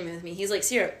this argument with me. He's like,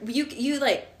 Sierra, you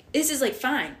like, this is like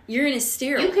fine. Urine is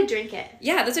sterile. You could drink it.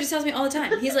 Yeah, that's what he tells me all the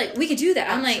time. He's like, we could do that.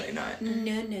 I'm like, not.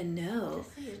 No.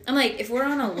 I'm like, if we're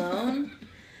on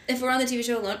the TV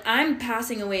show Alone, I'm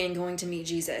passing away and going to meet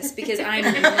Jesus because I'm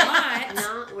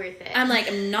not worth it. I'm like,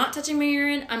 I'm not touching my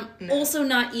urine. I'm also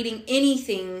not eating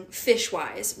anything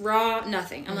fish-wise. Raw,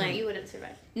 nothing. I'm like... You wouldn't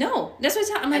survive. No. That's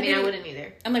what I'm like... I wouldn't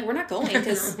either. I'm like, we're not going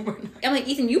because... I'm like,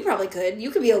 Ethan, you probably could.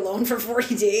 You could be alone for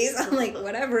 40 days. I'm like,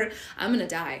 whatever. I'm going to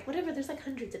die. Whatever. There's like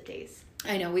hundreds of days.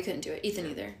 I know. We couldn't do it. Ethan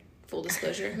either. Full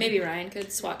disclosure. Maybe Ryan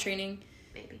could. SWAT training.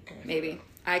 Maybe.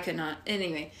 I could not.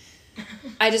 Anyway...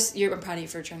 I'm proud of you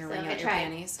for trying to wring out your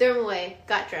panties. Threw them away,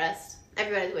 got dressed.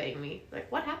 Everybody's waiting for me. Like,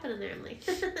 what happened in there? I'm like,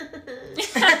 do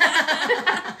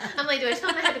I tell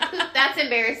them I had to poop? That's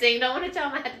embarrassing. Don't want to tell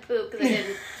them I had to poop because I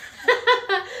didn't.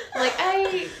 I'm like,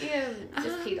 I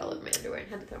just peed all over my underwear and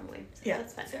had to throw them away. So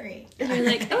that's fine. Sorry. And you're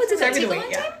like, oh, does that take a long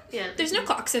time? Yeah. There's no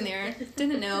clocks in there.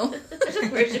 Didn't know. I'm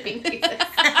just worshiping Jesus.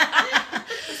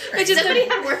 Somebody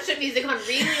had worship music on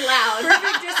really loud.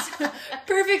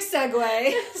 Perfect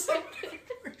segue.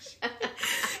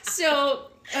 So,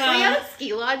 were you at a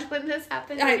ski lodge when this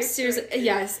happened? Seriously,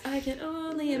 yes. I can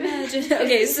only imagine.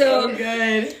 Okay, so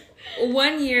good.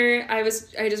 one year I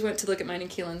just went to look at mine and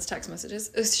Kaylin's text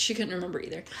messages. She couldn't remember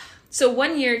either. So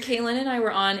one year, Kaylin and I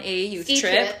were on a youth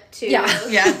trip to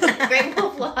Great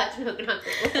Wolf Lodge. No, not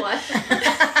Great Wolf Lodge.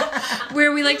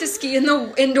 where we like to ski in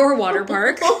the indoor water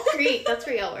park. Creek. That's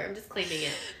where y'all were. I'm just claiming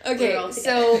it. Okay,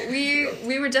 so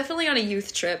we were definitely on a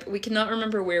youth trip. We cannot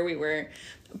remember where we were,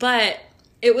 but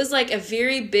it was like a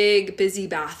very big, busy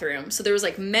bathroom. So there was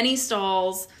like many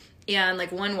stalls and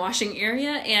like one washing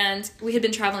area, and we had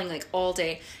been traveling like all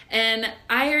day. And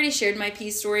I already shared my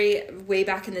pee story way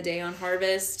back in the day on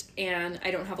Harvest, and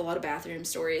I don't have a lot of bathroom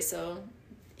stories, so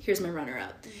here's my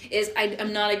runner-up.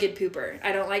 I'm not a good pooper.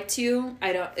 I don't like to.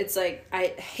 It's like, I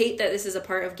hate that this is a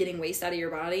part of getting waste out of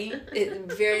your body.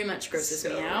 It very much grosses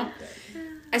me out.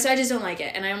 So I just don't like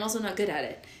it, and I'm also not good at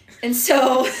it. And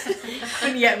so...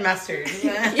 And yet mastered.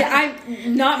 Yeah,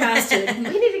 I'm not mastered.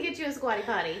 We need to get you a squatty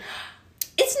potty.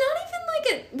 It's not even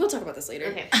like we'll talk about this later.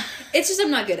 Okay. It's just I'm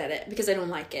not good at it because I don't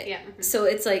like it. Yeah. Mm-hmm. So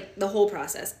it's like the whole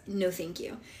process. No, thank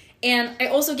you. And I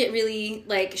also get really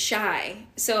like shy.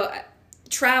 So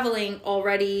traveling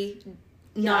already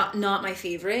not my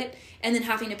favorite, and then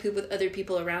having to poop with other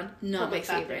people around, not my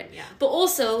favorite. Yeah. But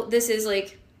also this is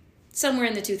like somewhere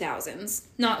in the 2000s,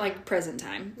 not like present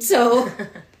time. So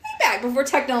back before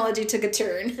technology took a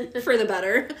turn for the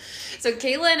better. So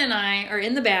Kaylin and I are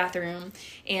in the bathroom,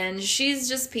 and she's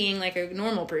just peeing like a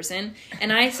normal person,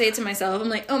 and I say to myself, I'm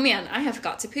like, oh man, I have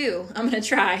got to poo. I'm gonna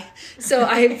try. So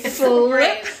I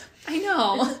flip. I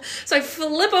know. So I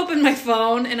flip open my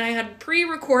phone, and I had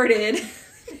pre-recorded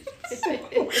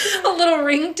a little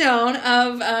ringtone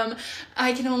of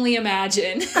I Can Only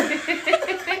Imagine.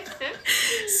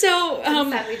 So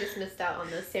I'm sad we just missed out on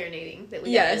the serenading that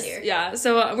we got earlier. Yeah.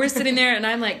 So we're sitting there, and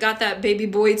I'm like, got that baby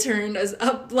boy turned as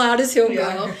up loud as he'll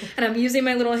go, and I'm using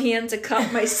my little hand to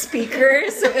cup my speaker,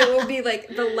 so it will be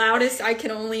like the loudest I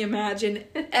Can Only Imagine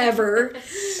ever.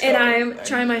 And I'm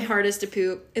trying my hardest to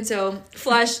poop, and so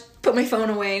flush, put my phone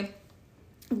away,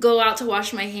 go out to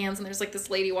wash my hands, and there's like this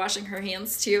lady washing her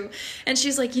hands too, and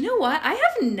she's like, you know what? I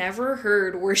have never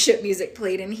heard worship music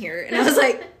played in here. And I was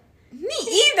like, me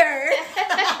either.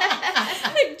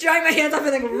 Like dry my hands off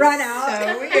and like run out.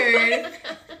 So weird.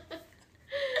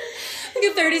 Like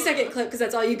a 30-second clip because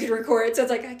that's all you could record. So it's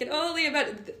like I can only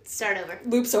start over.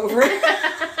 Loops over.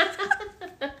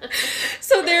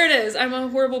 So there it is. I'm a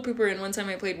horrible pooper, and one time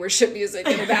I played worship music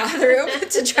in the bathroom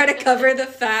to try to cover the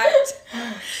fact.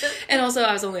 And also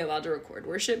I was only allowed to record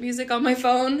worship music on my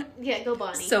phone. Yeah, go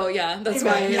Bonnie. So yeah, that's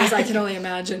why it was I Can Only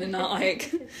Imagine, and not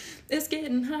like it's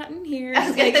getting hot in here. I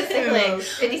was gonna say like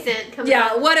 50 Cent coming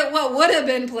on. What would have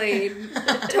been played.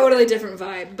 Totally different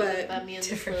vibe, but find me in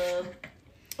the club.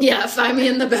 Yeah, find me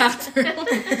in the bathroom.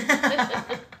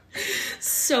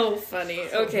 So funny.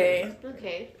 Okay.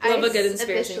 Love a good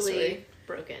inspiration story.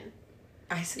 Broken.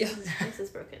 Ice is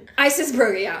broken. Ice is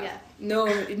broken, yeah. No,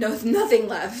 nothing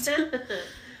left.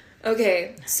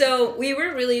 Okay, so we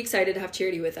were really excited to have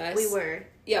Charity with us. We were.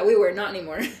 Yeah, we were. Not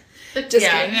anymore. Just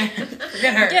kidding.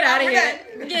 Get out of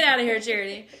here. Get out of here,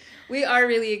 Charity. We are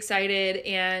really excited,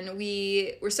 and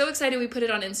we were so excited we put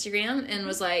it on Instagram and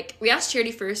was like, we asked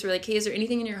Charity first, we're like, hey, is there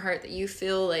anything in your heart that you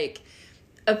feel like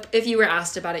if you were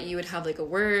asked about it, you would have like a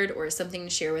word or something to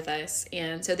share with us?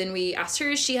 And so then we asked her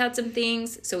if she had some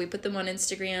things, so we put them on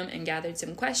Instagram and gathered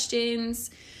some questions.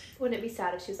 Wouldn't it be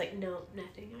sad if she was like, no,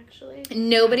 nothing actually?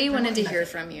 Nobody wanted to hear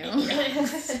from you.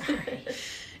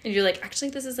 And you're like,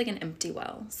 actually, this is like an empty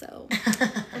well, so.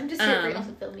 I'm just here for y'all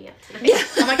to fill me up tonight. Yeah.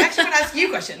 I'm like, actually, I'm going to ask you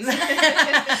questions.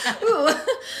 Ooh,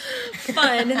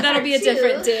 fun. That'll be a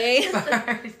different day.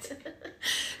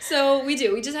 So we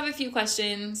just have a few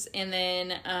questions, and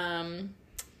then,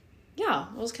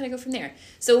 we'll just kind of go from there.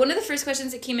 So one of the first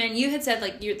questions that came in, you had said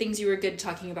like your things you were good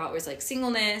talking about was like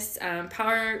singleness,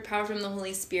 power from the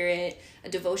Holy Spirit, a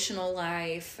devotional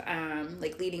life,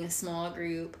 like leading a small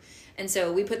group. And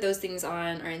so we put those things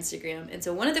on our Instagram. And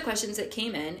so one of the questions that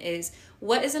came in is,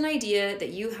 what is an idea that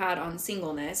you had on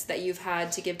singleness that you've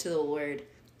had to give to the Lord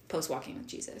post walking with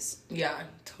Jesus? Yeah,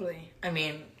 totally. I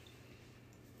mean,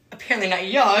 apparently not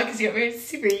y'all, because you're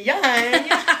super young. I'm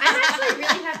actually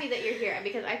really happy that you're here,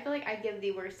 because I feel like I give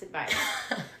the worst advice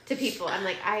to people. I'm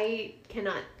like, I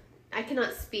cannot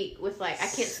speak with like, I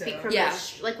can't speak from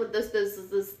like with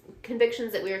those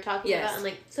convictions that we were talking about. I'm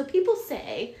like, so people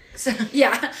say. So, I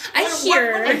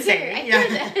hear. I hear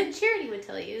that. Charity would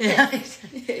tell you.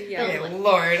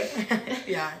 Lord.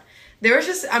 Yeah. There was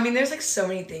just, there's like so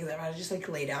many things that I just like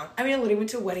lay down. I literally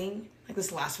went to a wedding like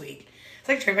this last week. It's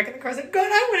like turned back in the car. I was like, God,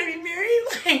 I want to be married.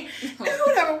 Like, I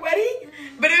want to have a wedding.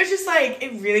 But it was just like,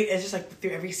 it really is just like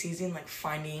through every season, like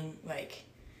finding like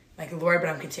Lord, but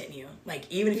I'm content in you. Like,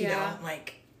 even if you don't,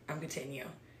 like, I'm content in you.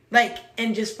 Like,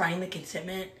 and just finding the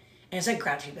contentment, and it's like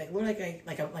gratitude, like, Lord,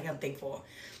 I'm thankful.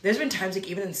 There's been times, like,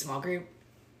 even in small group,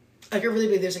 like, I really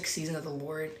believe there's, like, season that the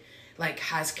Lord, like,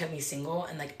 has kept me single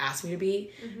and, like, asked me to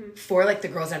be for, like, the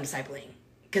girls I'm discipling.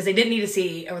 Because they didn't need to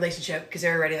see a relationship because they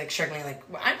were already, like, struggling, like,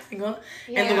 well, I'm single.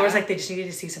 Yeah. And the Lord's like, they just needed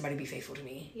to see somebody be faithful to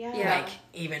me. Yeah. Like,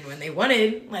 even when they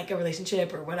wanted, like, a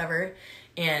relationship or whatever,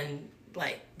 and,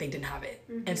 like, they didn't have it.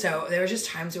 And so there was just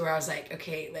times where I was like,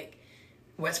 okay, like,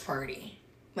 what's priority?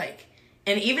 Like,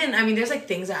 and even, I mean, there's, like,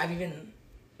 things that I've even,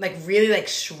 like, really, like,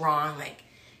 strong, like,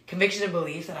 conviction and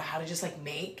belief that I had to just, like,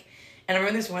 make. And I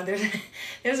remember there's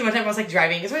one time I was, like,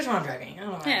 driving. It's always when I'm driving. I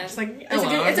don't know. Yeah. Just, like,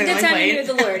 it's a good time to be with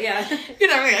the Lord, yeah. You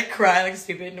know, I cry, like,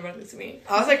 stupid. Nobody listens to me.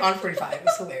 I was, like, on 45. It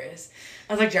was hilarious.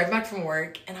 I was, like, driving back from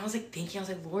work. And I was, like, thinking, I was,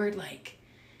 like, Lord, like,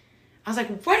 I was,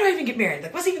 like, why do I even get married?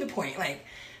 Like, what's even the point? Like,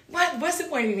 what's the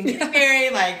point of even getting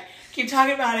married? Like, keep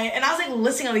talking about it. And I was, like,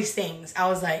 listing all these things. I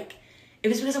was, like, if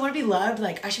it's because I want to be loved,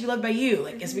 like, I should be loved by you.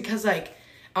 Like, it's because, like,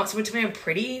 I want someone to tell me I'm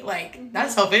pretty, like,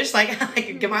 that's selfish. Like, I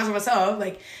can get my eyes on myself.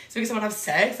 Like, it's because I want to have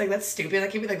sex. Like, that's stupid. That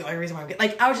can't be, like, the only reason why I'm getting...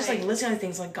 Like, I was just, like, listening to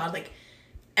things like, God, like,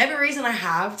 every reason I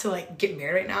have to, like, get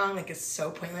married right now, like, is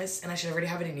so pointless, and I should already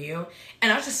have it in you. And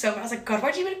I was just so... I was like, God,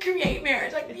 why'd you even create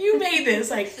marriage? Like, you made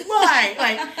this. Like, why?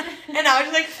 Like, and I was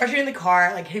just, like, frustrated in the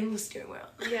car, like, hitting the steering wheel.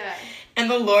 Yeah. And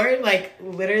the Lord, like,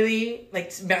 literally,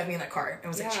 like, met with me in that car. And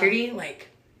was like, Charity, like...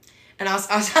 And I was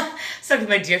stuck with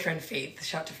my dear friend Faith.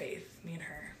 Shout out to Faith. Me and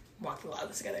her walked a lot of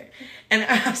this together. And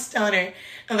I was telling her,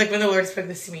 and like when the Lord spoke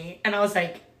this to me, and I was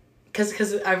like,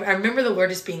 because I remember the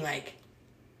Lord just being like,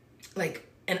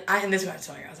 and this is what I was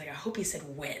telling her. I was like, I hope he said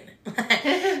when.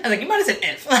 I was like, you might have said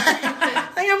if.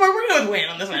 Like, we're going with when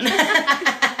on this one.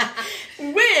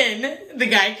 When the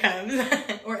guy comes,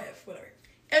 or if, whatever.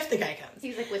 If the guy comes.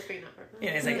 He's like whispering that.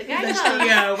 Yeah, he's like, the guy comes.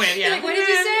 Yeah, when, yeah. Like, what did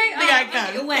you say? The guy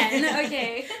comes. When?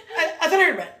 Okay. I thought I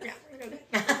heard when. Yeah.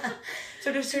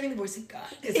 So discerning the voice of God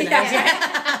is the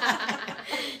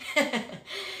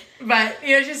But,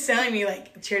 you know, just telling me,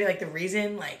 like, Charity, like, the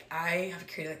reason, like, I have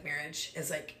created, like, marriage is,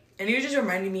 like, and he was just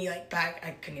reminding me, like, back,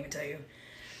 I couldn't even tell you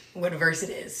what verse it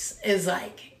is,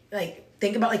 like,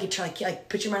 think about, like,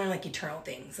 put your mind on, like, eternal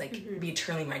things, like, be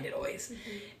eternally minded always.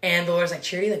 And the Lord's like,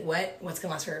 Charity, like, what's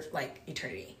gonna last for, like,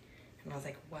 eternity? And I was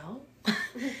like, well,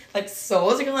 like,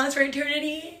 souls are gonna last for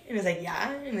eternity? And he was like,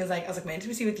 yeah. And he was like, I was like, my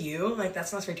intimacy with you, like,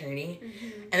 that's gonna last for eternity.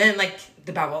 And then, like,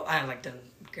 the Bible, I like to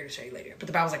go to show you later, but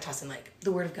the Bible's like tossing, like,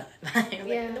 the Word of God. Like,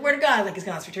 the Word of God, like, is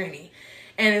gonna last for eternity.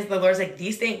 And the Lord's like,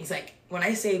 these things, like, when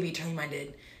I say be eternally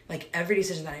minded, like, every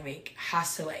decision that I make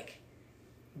has to, like,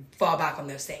 fall back on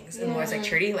those things. And the Lord's like,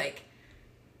 Charity, like,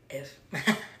 if.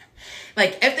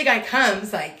 Like, if the guy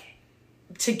comes, like,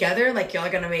 together, like, y'all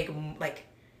are gonna make, like,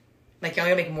 y'all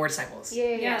gotta make more disciples.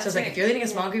 Yeah. So it's like, if you're leading a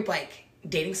small group, like,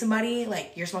 dating somebody,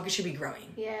 like, your small group should be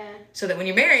growing. Yeah. So that when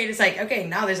you're married, it's like, okay,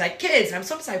 now there's, like, kids, and I'm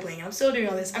still discipling, and I'm still doing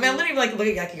all this. I mean, I'm literally, like,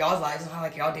 looking at, like, y'all's lives and how,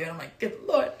 like, y'all do it. I'm like, good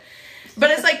Lord. But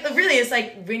it's, like, really, it's,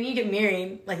 like, when you get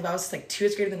married, like, that was, like, 2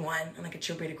 is greater than 1, and, like, a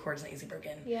chill braided cord is not easily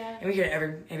broken. Yeah. And we hear it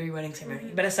every wedding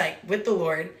ceremony. But it's, like, with the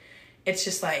Lord, it's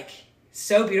just, like,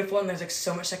 so beautiful, and there's, like,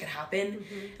 so much that can happen.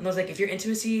 And I was like, if your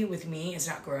intimacy with me is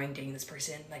not growing dating this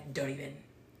person, like, don't even...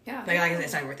 Yeah. Like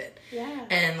it's not worth it. Yeah.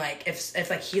 And, like, if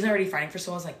like, he's already fighting for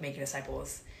souls, like, making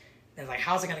disciples, then, like,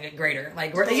 how's it gonna get greater?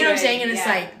 Like, you know what I'm saying? And it's,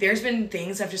 like, there's been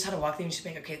things I've just had to walk through and just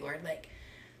being, okay, Lord, like,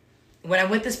 when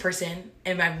I'm with this person,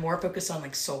 am I more focused on,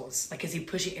 like, souls? Like, is he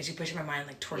pushing my mind,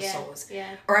 like, towards souls?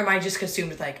 Yeah. Or am I just consumed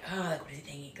with, like, oh, like, what is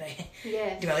he thinking?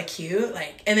 Like, do I look cute?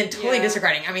 Like, and then totally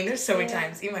disregarding. I mean, there's so many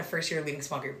times, even my first year leading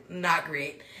small group, not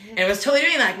great. And it was totally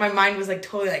doing that. Like, my mind was, like,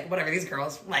 totally, like, whatever, these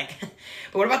girls, like,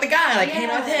 but what about the guy? Like,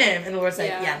 hanging out with him? And the Lord's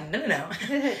like, no.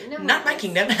 Not my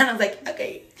kingdom. And I was like,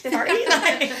 okay, sorry.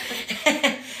 Like,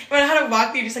 but I had to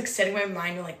walk through just, like, setting my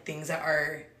mind on, like, things that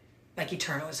are, like,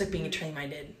 eternal. It's like being eternally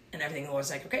minded and everything. The Lord's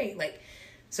like, okay, like,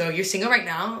 so you're single right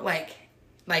now, like,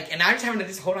 and I was having to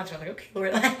just hold on to it. I'm like, okay,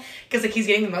 Lord, like, because, like, he's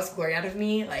getting the most glory out of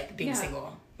me, like, being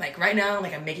single. Like, right now,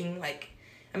 like, I'm making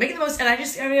the most, and I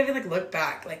mean, like, look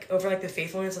back, like, over, like, the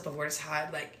faithfulness that the Lord has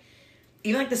had, like,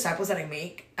 even, like, the disciples that I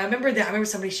make. I remember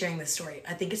somebody sharing this story.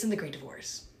 I think it's in The Great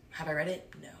Divorce. Have I read it?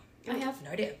 No. I have. No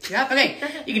idea. Yeah, okay.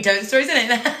 You can tell me the stories in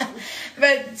it.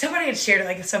 But somebody had shared,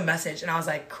 like, some message, and I was,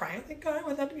 like, crying. Like, God, I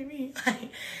want that to be me.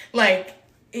 Like,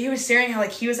 he was sharing how,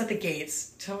 like, he was at the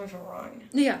gates. Tell me if I'm wrong.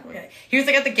 Yeah. Okay. He was,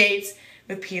 like, at the gates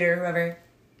with Peter, whoever.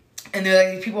 And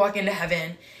they're, like, people walk into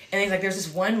heaven. And he's like, there's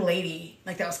this one lady,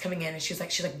 like, that was coming in. And she's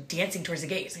like dancing towards the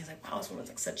gates. And he's like, wow, this woman's,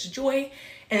 like, such joy.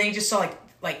 And then he just saw,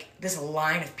 like this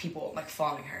line of people, like,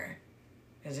 following her.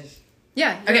 It was just...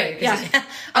 Yeah. Okay. Yeah.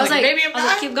 I was like, maybe I'm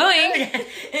not. Keep going.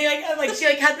 And she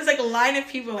had this line of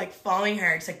people following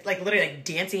her, just like literally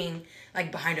dancing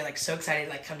behind her, so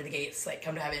excited to come to the gates,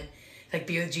 come to heaven,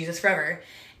 be with Jesus forever.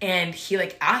 And he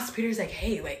asked Peter, he's like,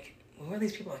 hey, who are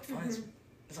these people following this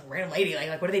random lady?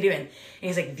 What are they doing? And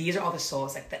he's like, these are all the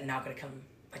souls that now gonna come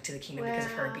to the kingdom because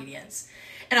of her obedience.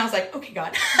 And I was like, okay,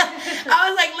 God. I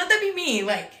was like, let that be me.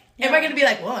 Am I going to be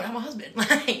well, I got my husband?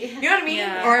 You know what I mean?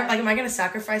 Yeah. Or am I going to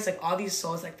sacrifice all these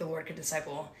souls the Lord could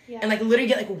disciple and literally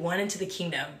get one into the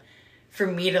kingdom for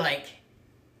me to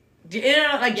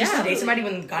just to date somebody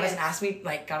when God hasn't asked me,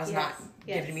 God has not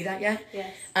given me that yet.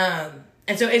 Yes.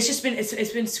 And so it's just been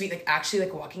it's been sweet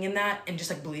actually walking in that and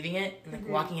just believing it and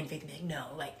walking in faith and being no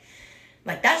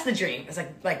that's the dream. It's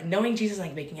knowing Jesus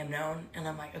and making him known, and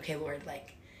I'm okay, Lord,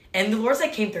 and the Lord's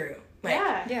came through.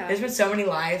 There's been so many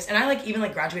lives, and I even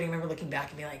graduating. I remember looking back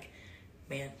and being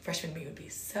man, freshman me would be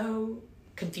so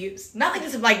confused. Not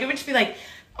this, it would just be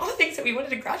all the things that we wanted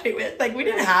to graduate with. We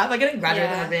didn't have. I didn't graduate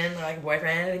with a husband or a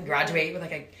boyfriend. I didn't graduate with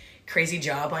a crazy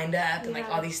job lined up and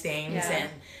all these things and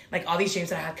all these dreams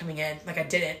that I had coming in. I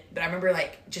didn't. But I remember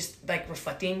just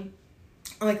reflecting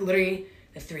on literally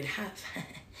the 3.5.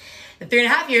 The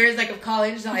 3.5 years of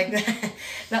college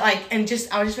that and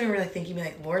just I was just remember thinking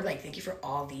Lord, thank you for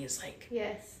all these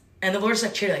yes, and the Lord's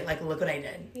cheered look what I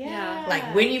did.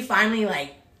 Yeah. When you finally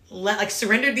let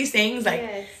surrendered these things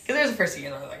yes, because there was the first year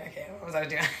and I was okay, what was I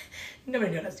doing? Nobody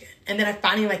knew what I was doing. And then I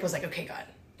finally was okay, God,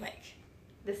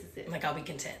 this is it. I'll be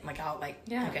content. I'll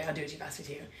okay, I'll do what you've asked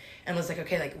me to. And I was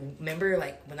okay, remember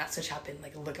when that switch happened,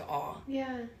 look at all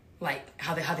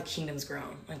how the kingdom's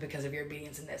grown because of your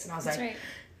obedience in this. And I was right.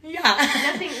 Yeah.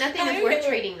 Nothing is worth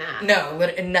trading that. No,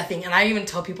 nothing. And I even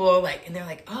tell people and they're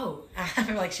oh,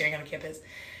 I'm sharing on campus.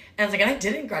 And I was and I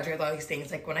didn't graduate with all these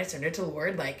things. When I surrendered to the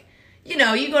Lord, you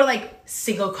go to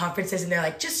single conferences and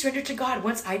they're just surrender to God.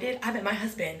 Once I did, I met my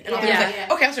husband. And all people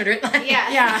okay, I'll surrender it.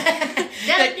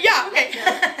 Yeah. Okay.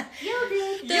 You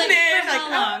did. You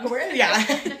did. Where? Yeah.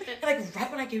 And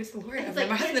right when I gave it to the Lord, I met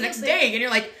my husband the next day. And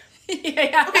you're okay,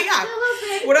 yeah.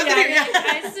 What else to do? Yeah.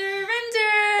 I surrender.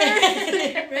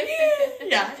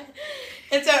 Yeah.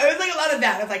 And so it was a lot of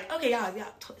that. I was okay, yeah,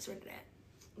 totally surrendered it.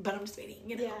 But I'm just waiting,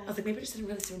 Yeah. I was maybe I just didn't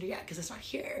really surrender yet because it's not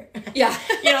here. Yeah.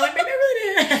 Maybe I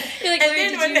really did. You're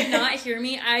Lord, did you not hear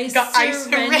me? I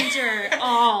surrender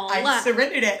all. I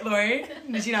surrendered it, Lord.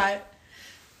 Did you not?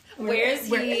 Where is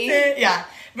he? Is it? Yeah.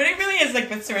 But it really is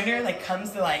with surrender,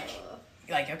 comes to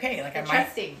okay,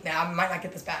 I might not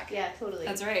get this back. Yeah, totally.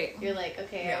 That's right. You're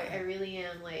okay, I really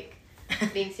am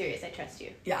being serious. I trust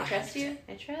you. Yeah. I trust 100%. You.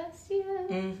 I trust you.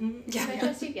 Mm-hmm. Yeah. I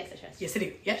trust you. Yes, I trust you. Yes, I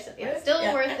do. Yes.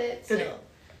 Still worth it. Still.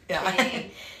 Yeah.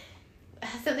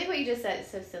 Something what you just said is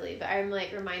so silly, but I'm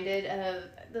reminded of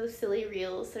those silly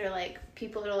reels that are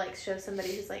people that will show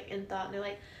somebody who's in thought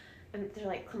and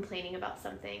they're complaining about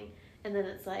something, and then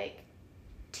it's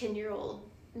 10-year-old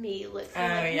me looks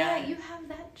and yeah, you have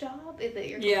that job that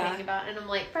you're complaining about, and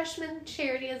I'm freshman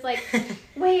Charity is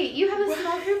wait, you have a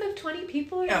small group of 20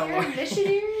 people and you're a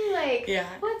missionary,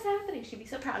 what's happening? She'd be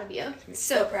so proud of you.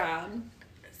 So proud.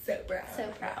 So proud. So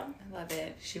proud. I love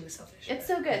it. She was selfish. It's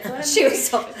so good. So she was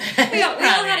selfish. We all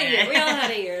had a year. We all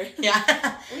had a year.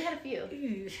 Yeah. We had a few.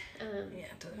 Yeah,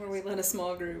 totally. Where we led a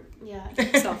small group. Yeah.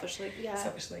 Selfishly. Yeah.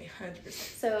 Selfishly, 100%.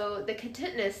 So the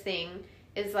contentness thing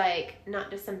is not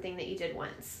just something that you did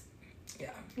once.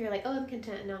 Yeah. You're oh, I'm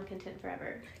content, and now I'm content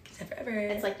forever. Content forever.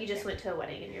 It's you just went to a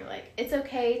wedding and you're it's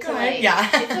okay to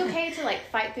it's okay to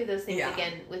fight through those things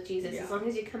again with Jesus as long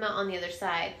as you come out on the other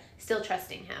side still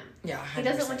trusting him. Yeah. 100%. He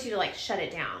doesn't want you to shut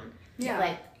it down.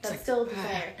 Yeah. That's still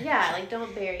desire. Yeah,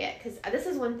 don't bury it, because this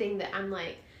is one thing that I'm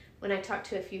when I talk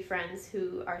to a few friends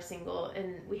who are single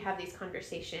and we have these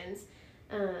conversations,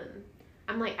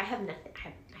 I'm I have nothing.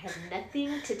 I have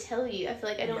nothing to tell you. I feel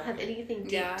I don't have anything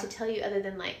deep to tell you other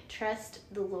than trust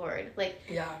the Lord.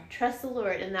 Trust the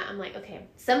Lord, and that I'm okay.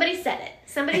 Somebody said it.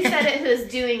 Somebody said it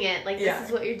who's doing it. This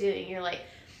is what you're doing. You're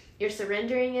you're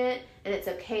surrendering it, and it's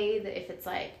okay that if it's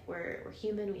we're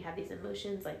human, we have these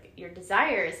emotions. Your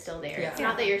desire is still there. It's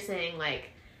not that you're saying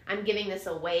I'm giving this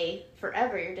away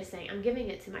forever. You're just saying I'm giving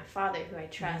it to my Father, who I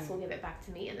trust will give it back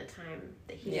to me in the time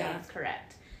that He deems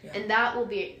correct. Yeah. And that will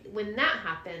be when that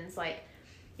happens.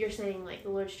 You're saying the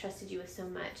Lord's trusted you with so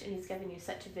much, and He's given you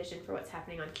such a vision for what's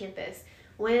happening on campus.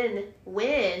 When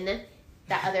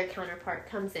that other counterpart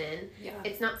comes in,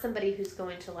 it's not somebody who's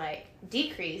going to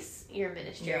decrease your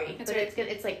ministry, but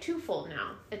it's twofold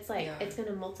now. It's it's going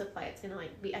to multiply. It's going to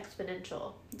be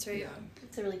exponential. That's right. Yeah.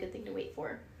 It's a really good thing to wait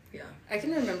for. Yeah. I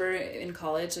can remember in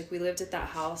college, we lived at that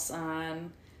house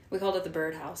on We called it the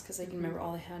birdhouse because I can remember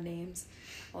all of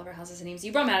our houses had names.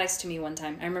 You brought Maddox to me one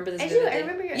time. I remember this. I do. I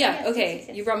remember your. Yeah. Okay.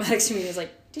 Yes. You brought Maddox to me and was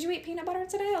like, "Did you eat peanut butter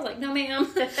today?" I was like, "No, ma'am."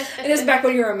 And this is back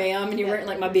when you were a ma'am and you weren't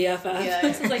like my BFF. Yeah. So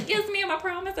I was like, "Yes, ma'am. I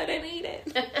promise I didn't eat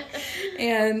it."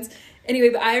 And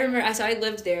anyway, but I remember. So I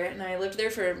lived there, and I lived there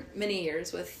for many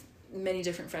years with many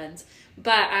different friends.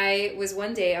 But I was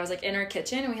like in our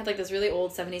kitchen, and we had like this really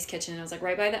old 70s kitchen, and I was like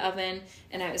right by the oven,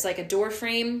 and it was like a door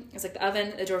frame. It was like the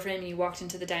oven, a door frame, and you walked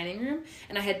into the dining room,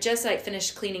 and I had just like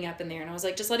finished cleaning up in there, and I was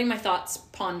like just letting my thoughts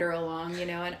ponder along, you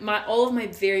know, and all of my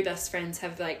very best friends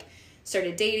have like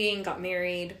started dating, got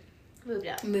married,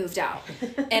 moved out.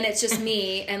 And it's just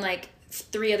me and like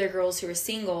 3 other girls who are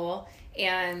single,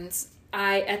 and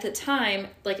I, at the time,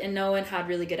 like, and no one had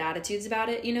really good attitudes about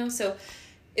it, you know, so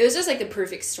it was just like the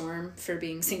perfect storm for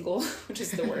being single, which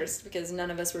is the worst because none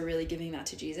of us were really giving that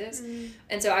to Jesus.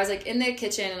 And so I was like in the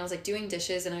kitchen and I was like doing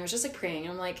dishes and I was just like praying.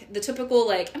 I'm like the typical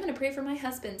like, I'm going to pray for my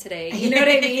husband today. You know what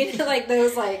I mean? Like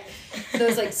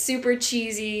those super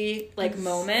cheesy like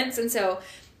moments. And so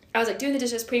I was like doing the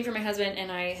dishes, praying for my husband,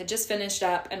 and I had just finished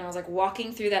up and I was like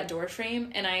walking through that door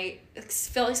frame and I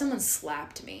felt like someone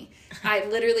slapped me. I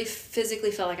literally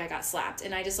physically felt like I got slapped,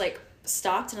 and I just like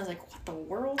stopped and I was like, what the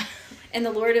world? And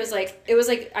the Lord was like, it was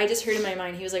like, I just heard in my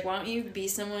mind, he was like, why don't you be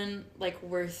someone like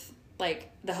worth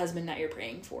like the husband that you're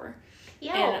praying for?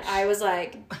 Yeah. And I was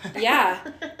like, yeah.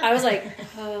 I was like,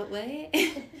 what?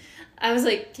 I was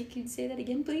like, can you say that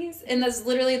again, please? And that's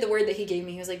literally the word that he gave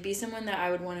me. He was like, be someone that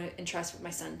I would want to entrust my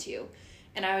son to.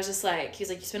 And I was just like, he's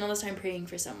like, you spend all this time praying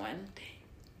for someone.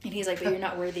 And he's like, but you're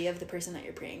not worthy of the person that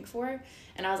you're praying for.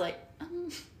 And I was like,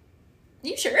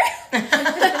 you sure? Like,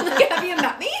 have you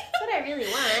met me? That's what I really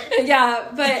want.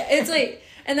 Yeah, but it's like,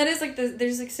 and that is like,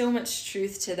 there's like so much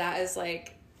truth to that, is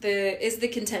like, the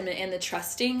contentment and the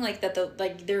trusting, like that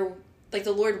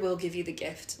the Lord will give you the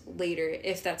gift later,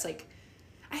 if that's like,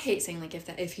 I hate saying like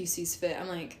if he sees fit. I'm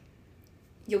like,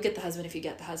 you'll get the husband if you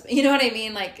get the husband. You know what I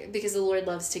mean? Like, because the Lord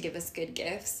loves to give us good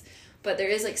gifts, but there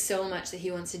is like so much that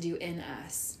he wants to do in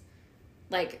us,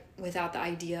 like without the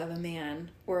idea of a man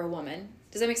or a woman.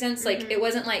 Does that make sense? Like, it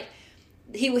wasn't like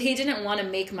he didn't want to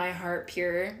make my heart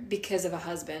pure because of a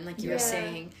husband, like you were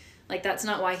saying. Like, that's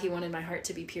not why he wanted my heart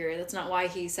to be pure. That's not why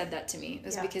he said that to me. It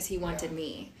was because he wanted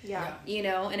me. Yeah. You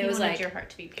know? And it was like, your heart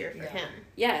to be pure for him.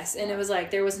 Yes. And it was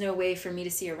like, there was no way for me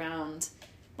to see around.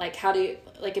 Like, how do you,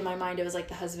 like, in my mind, it was like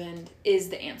the husband is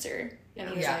the answer. And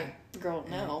he was like, girl,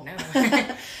 no.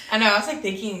 I know. I was like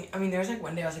thinking, I mean, there was like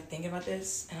one day I was like thinking about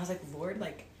this, and I was like, Lord,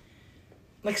 like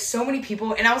so many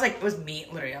people, and I was like, it was me,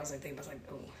 literally. I was like thinking about, like,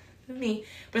 oh, me.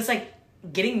 But it's like,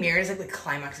 getting married is like the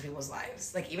climax of people's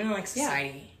lives. Like, even in like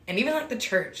society. And even like the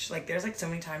church. Like, there's like so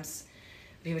many times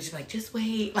people just like, just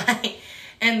wait. Like,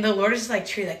 and the Lord is just like,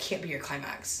 Tree, that can't be your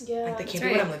climax. Yeah. Like, that can't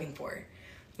be what I'm living for.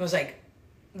 I was like,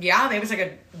 yeah, maybe it's like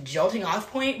a jolting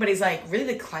off point, but he's like, really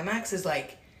the climax is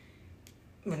like,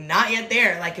 not yet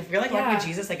there. Like, if you're like walking with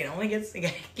Jesus, like,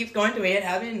 it keeps going to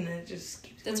heaven, and it just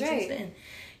keeps going to sin.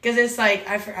 Because it's like,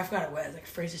 I forgot what it was, like,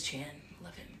 Francis Chan,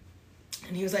 love him.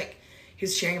 And he was like, he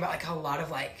was sharing about like how a lot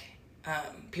of like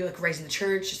people like raised in the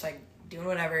church, just like doing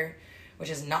whatever,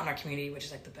 which is not in our community, which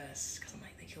is like the best, because I'm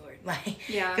like, thank you, Lord. Like,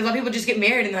 because a lot of people just get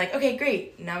married and they're like, okay,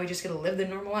 great, now we just get to live the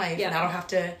normal life, and I don't have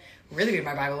to really read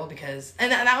my Bible, because,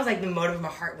 and that was like the motive of my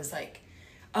heart, was like,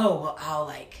 oh, well, I'll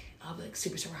be like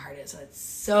super hearted,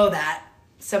 so that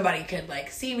somebody could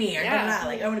like see me, or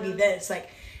like I want to be this, like,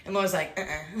 and Laura's like,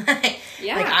 like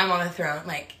I'm on the throne,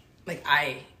 like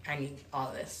I need all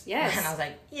of this. Yes. And I was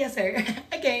like, yes, sir.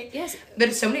 Okay. Yes. But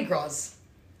it's so many girls.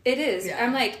 It is. Yeah.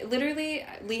 I'm like, literally,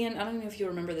 Leanne, I don't know if you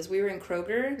remember this. We were in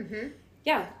Kroger. Mm-hmm.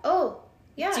 Yeah. Oh,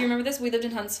 yeah. Do you remember this? We lived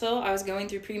in Huntsville. I was going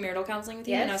through premarital counseling with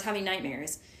you, and I was having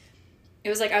nightmares. It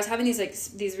was like, I was having these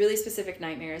really specific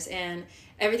nightmares, and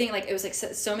everything, like, it was like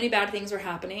so many bad things were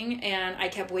happening, and I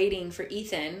kept waiting for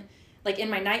Ethan. Like, in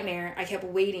my nightmare, I kept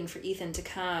waiting for Ethan to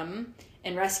come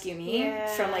and rescue me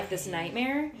from like this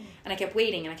nightmare, and I kept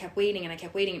waiting and I kept waiting and I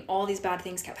kept waiting, and all these bad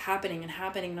things kept happening, and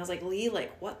I was like, Lee,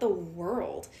 like, what the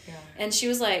world? And she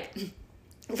was like,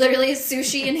 literally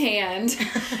sushi in hand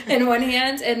in one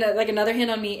hand, and like another hand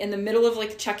on me in the middle of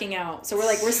like checking out. So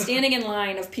we're standing in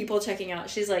line of people checking out.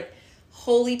 She's like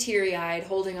wholly teary-eyed,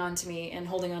 holding on to me and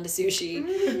holding on to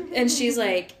sushi, and she's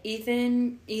like,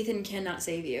 Ethan cannot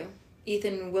save you.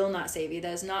 Ethan will not save you.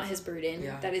 That is not his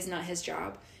burden. That is not his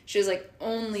job. She was like,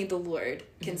 only the Lord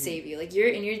can save you. Like, you're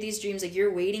in these dreams, like,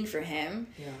 you're waiting for him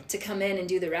to come in and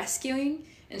do the rescuing.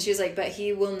 And she was like, but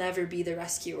he will never be the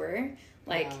rescuer.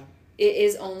 Like, it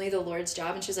is only the Lord's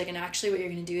job. And she was like, and actually what you're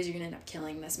going to do is you're going to end up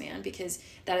killing this man, because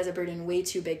that is a burden way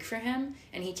too big for him,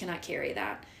 and he cannot carry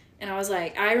that. And I was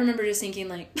like, I remember just thinking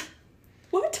like,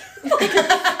 what?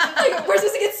 like, we're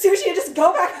supposed to get sushi and just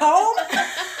go back home?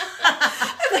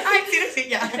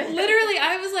 Literally,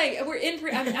 I was like,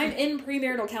 I'm in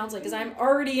premarital counseling because I'm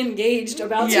already engaged,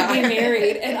 about to be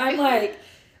married, and I'm like,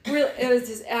 it was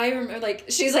just, I remember like,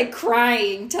 she's like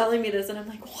crying, telling me this, and I'm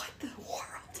like, what the world?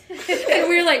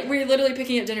 And we're literally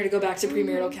picking up dinner to go back to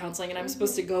premarital counseling, and I'm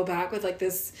supposed to go back with like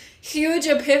this huge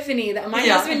epiphany that my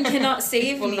husband cannot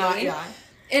save me.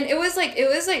 And it was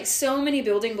like so many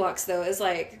building blocks though. It's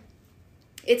like,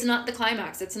 it's not the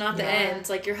climax. It's not the end.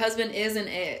 Like, your husband isn't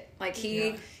it. Like,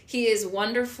 he is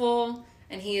wonderful,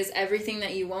 and he is everything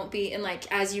that you won't be. And,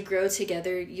 like, as you grow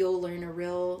together, you'll learn a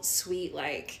real sweet,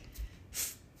 like,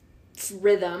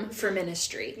 rhythm for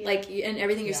ministry. Yeah. Like, and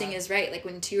everything you're saying is right. Like,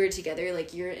 when two are together,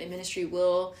 like, your ministry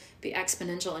will be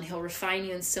exponential, and he'll refine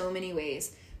you in so many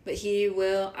ways. But he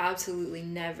will absolutely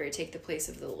never take the place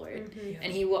of the Lord. Mm-hmm. Yeah.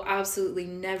 And he will absolutely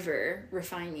never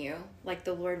refine you like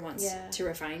the Lord wants to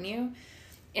refine you.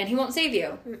 And he won't save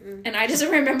you. Mm-mm. And I just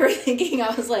remember thinking,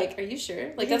 I was like, are you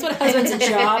sure? Like, that's what a husband's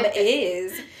job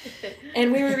is.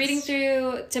 And we were reading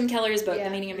through Tim Keller's book, The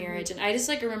Meaning of Marriage. And I just,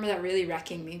 like, remember that really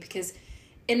wrecking me. Because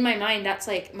in my mind, that's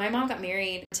like, my mom got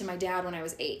married to my dad when I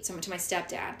was 8. So to my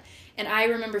stepdad. And I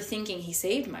remember thinking he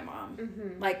saved my mom.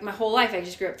 Mm-hmm. Like, my whole life, I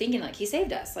just grew up thinking, like, he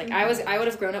saved us. Like, mm-hmm. I would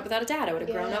have grown up without a dad. I would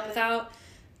have grown up without,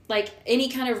 like, any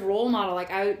kind of role model. Like,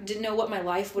 I didn't know what my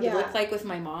life would look like with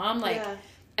my mom. Like,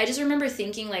 I just remember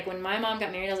thinking, like, when my mom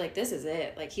got married, I was like, this is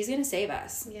it. Like, he's going to save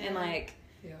us. Yeah. And, like,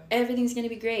 everything's going to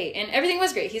be great. And everything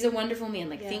was great. He's a wonderful man.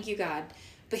 Like, thank you, God.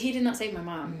 But he did not save my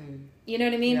mom. Mm. You know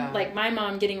what I mean? Yeah. Like, my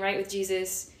mom getting right with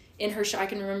Jesus, in her I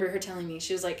can remember her telling me,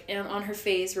 she was, like, on her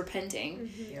face, repenting.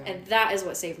 Mm-hmm. Yeah. And that is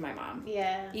what saved my mom.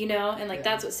 Yeah. You know? And, like,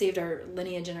 that's what saved our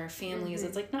lineage and our families. Mm-hmm.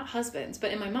 It's, like, not husbands.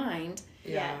 But in my mind,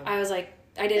 I was like,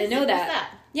 I didn't know that.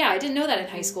 Yeah, I didn't know that in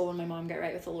high school when my mom got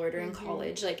right with the Lord, or in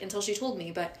college, like, until she told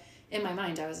me. But in my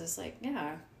mind, I was just like,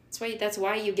 yeah, that's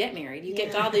why you get married. You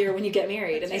get godlier when you get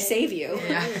married, and they save you.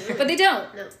 Yeah. But they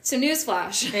don't. No. So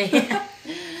newsflash.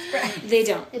 They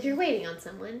don't. If you're waiting on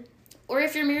someone. Or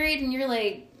if you're married and you're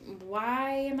like,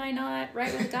 why am I not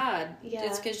right with God?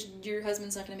 It's because your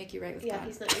husband's not going to make you right with God. Yeah,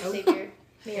 he's not your savior.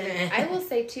 Man, I will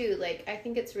say, too, like, I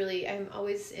think it's really, I'm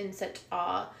always in such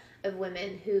awe of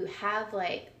women who have,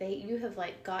 like, you have,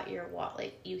 like, got your walk.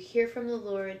 Like, you hear from the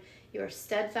Lord, you are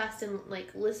steadfast in, like,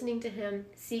 listening to him,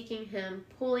 seeking him,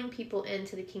 pulling people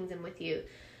into the kingdom with you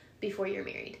before you're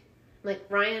married. Like,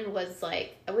 Ryan was,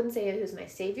 like, I wouldn't say he was my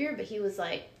savior, but he was,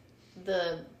 like,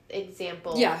 the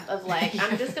example of, like,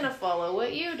 I'm just gonna follow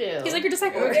what you do. He's like your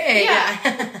disciple. Okay,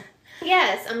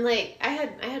 yes, I'm like, I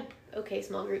had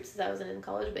small groups as I was in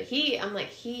college, but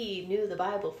he knew the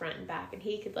Bible front and back, and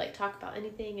he could, like, talk about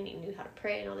anything, and he knew how to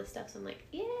pray and all this stuff. So I'm like,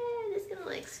 I'm just gonna,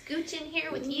 like, scooch in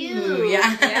here with you. Ooh, you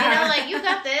know, like, you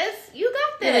got this. You're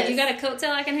like, you got a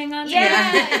coattail I can hang on to?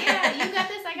 Yeah, you got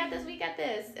this, I got this, we got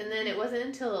this. And then it wasn't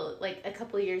until, like, a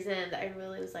couple of years in that I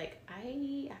really was like,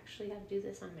 I actually got to do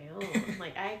this on my own.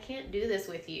 Like, I can't do this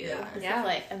with you. This is,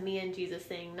 like, a me and Jesus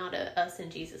thing, not a us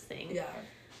and Jesus thing.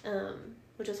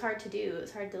 Which was hard to do. It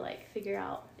was hard to, like, figure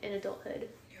out in adulthood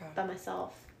by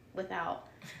myself without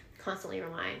constantly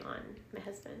relying on my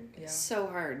husband. So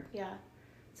hard. Yeah.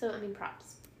 So, I mean,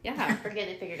 props. Yeah. For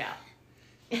getting it figured out.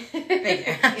 Thank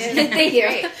you. Thank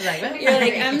you. You're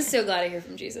like, I'm so glad I hear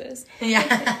from Jesus.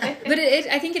 Yeah. But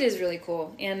I think it is really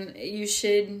cool. And you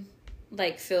should,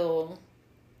 like, feel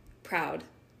proud.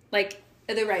 Like,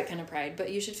 the right kind of pride.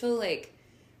 But you should feel, like,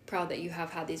 proud that you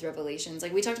have had these revelations.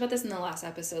 Like, we talked about this in the last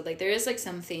episode. Like, there is, like,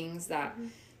 some things that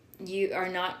you are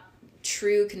not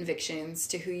true convictions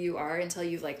to who you are until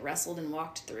you've, like, wrestled and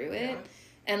walked through it.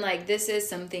 And, like, this is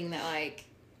something that, like,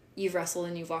 you've wrestled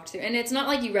and you've walked through. And it's not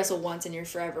like you wrestle once and you're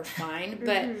forever fine.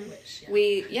 But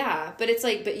but it's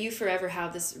like, but you forever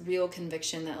have this real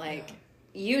conviction that, like,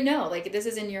 you know, like, this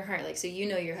is in your heart. Like, so you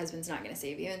know your husband's not going to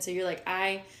save you. And so you're like,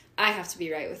 I have to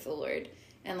be right with the Lord.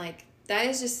 And, like, that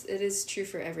is just, it is true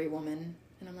for every woman.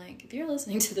 And I'm like, if you're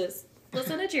listening to this,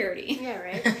 listen to Charity. Yeah,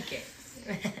 right? Okay.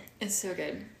 It's so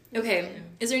good. Okay.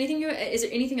 Is there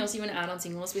anything else you want to add on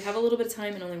singleness? We have a little bit of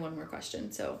time and only one more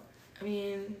question. So, I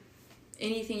mean,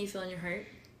 anything you feel in your heart?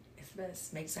 It's the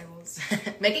best. Make disciples.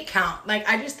 Make it count. Like,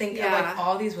 I just think of, like,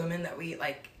 all these women that we,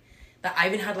 like, that I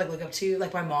even had to, like, look up to.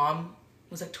 Like, my mom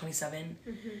was, like, 27.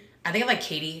 Mm-hmm. I think of, like,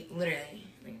 Katie. Literally.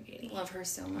 Like, Katie. Love her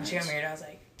so much. When she got married, I was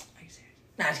like, are you serious?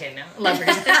 No, I'm just kidding. No. I love her.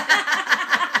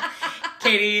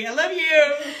 Katie, I love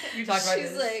you. You talk about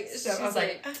this. I was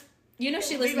like, you know,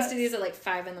 she listens to these at, like,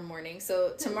 5 a.m.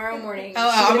 So tomorrow morning.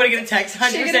 I'm going to get a text.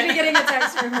 100%. She's going to be getting a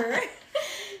text from her.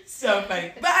 So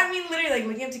funny. But I mean, literally, like,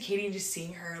 looking up to Katie and just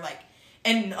seeing her, like,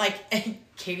 And like, and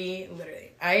Katie,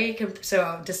 literally,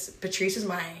 Patrice was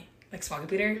my like small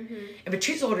group leader, and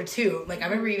Patrice was older too. Like I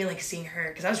remember even like seeing her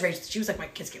because I was raised. She was like my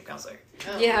kids camp counselor.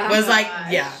 Oh, yeah, was like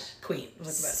queen. Was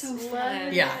like the best. So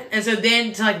fun. Yeah, and so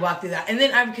then to like walk through that, and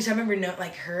then because I remember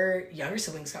like her younger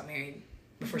siblings got married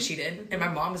before she did, and my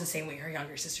mom was the same way. Her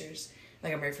younger sisters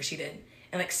like got married before she did,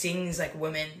 and like seeing these like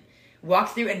women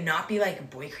walk through and not be like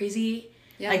boy crazy.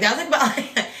 Yeah. Like that was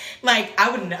like, like I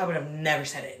would have never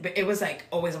said it, but it was like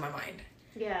always on my mind.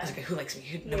 Yeah. I was like, okay, who likes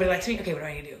me? Nobody likes me. Okay, what do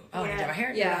I need to do? Oh, I need to dye my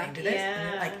hair. Yeah. I need to do this.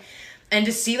 And then, and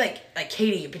to see like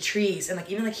Katie, Patrice, and like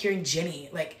even like hearing Jenny,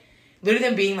 like literally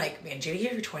them being like, man, Jenny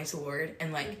gave her 20 to the Lord,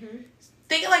 and like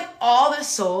think of like all the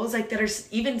souls like that are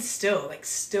even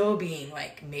still being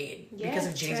like made because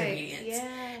of Jenny's obedience.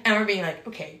 Yeah. And we're being like,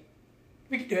 okay,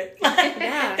 we can do it.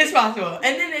 It's possible.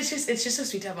 And then it's just so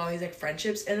sweet to have all these like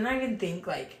friendships. And then I even think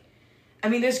like, I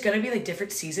mean, there's gonna be like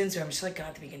different seasons where I'm just like gonna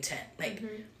have to be content. Like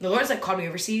the Lord's like called me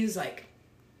overseas like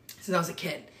since I was a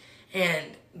kid, and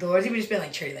the Lord's even just been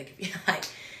like, Charity, like if you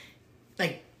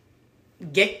like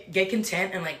get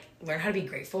content and like learn how to be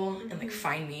grateful and like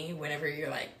find me whenever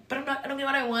you're like, but I don't get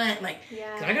what I want. Like,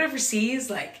 cause when I go overseas,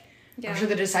 like I'm sure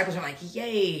the disciples were like,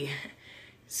 yay,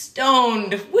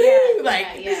 stoned, woo,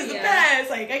 this is the best.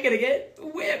 Like I gotta get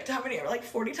whipped. How many? Like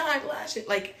 40 times last year.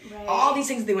 Like all these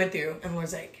things they went through, and the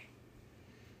Lord's like.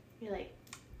 You're like,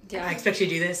 I expect you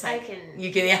to do this. Like,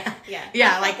 you can,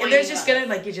 like, and there's just gonna,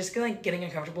 like, you're just gonna, like, getting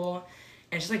uncomfortable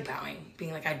and just, like, bowing.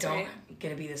 Being like, I don't get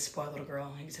to be this spoiled little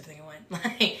girl who gets everything I want.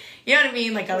 Like, you know what I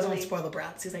mean? Like, I was one spoiled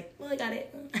brats. He's like, well, I got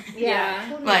it.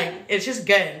 Totally. Like, it's just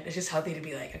good. It's just healthy to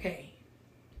be like, okay,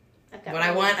 what I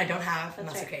want, I don't have, and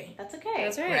that's okay. That's okay.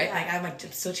 That's right. Right? Like, I'm, like,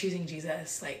 still choosing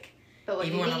Jesus. Like, but what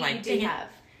even when I'm, like, you do have.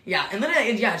 Yeah, and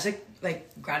then, just,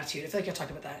 like, gratitude. I feel like I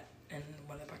talked about that in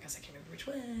one of the podcasts. I can't remember which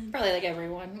one. Probably like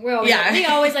everyone. We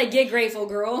always like get grateful,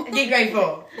 girl. Get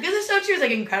grateful. Because it's so true. It's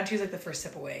like gratitude is like the first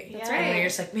step away. That's right. And when you're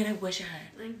just like, man, I wish I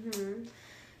had.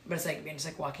 But it's like, man, just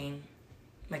like walking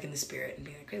like in the spirit and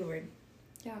being like, okay, Lord.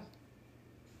 Yeah.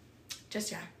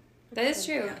 Just, That is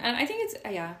true. Yeah. And I think it's,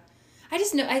 I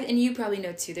just know, and you probably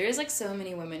know too, there is like so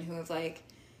many women who have like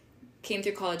came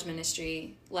through college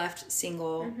ministry, left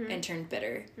single, and turned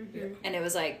bitter. And it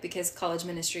was like, because college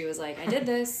ministry was like, I did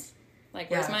this. Like,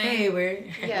 where's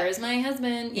where's my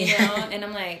husband? You know? And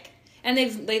I'm like, and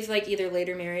they've like either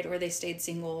later married or they stayed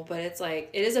single, but it's like,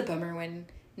 it is a bummer when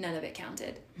none of it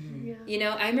counted. You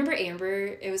know, I remember Amber,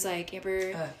 it was like,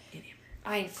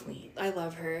 I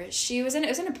love her. It was in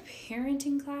a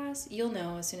parenting class. You'll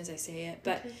know as soon as I say it.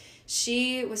 But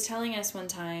she was telling us one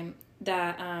time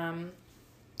that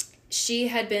she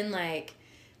had been like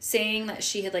saying that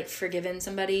she had like forgiven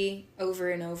somebody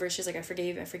over and over. She's like, I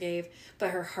forgave. But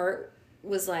her heart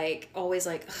was like always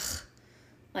like,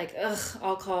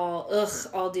 I'll call,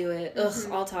 I'll do it,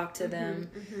 I'll talk to them.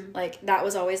 Like that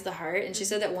was always the heart. And she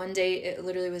said that one day it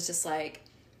literally was just like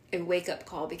a wake up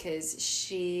call because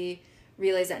she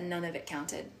realized that none of it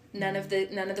counted. None of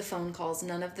the phone calls,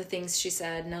 none of the things she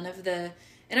said, none of the,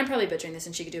 and I'm probably butchering this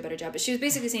and she could do a better job, but she was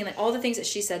basically saying like all the things that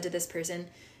she said to this person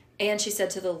and she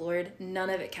said to the Lord, none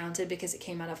of it counted because it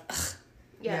came out of,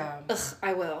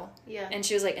 I will. Yeah. And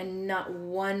she was like, and not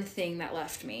one thing that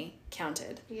left me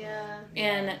counted. Yeah.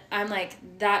 And I'm like,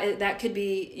 that could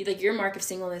be, like, your mark of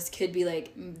singleness could be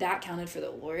like, that counted for the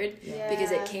Lord. Yeah.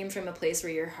 Because it came from a place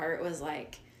where your heart was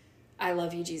like, I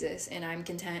love you, Jesus, and I'm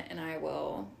content, and I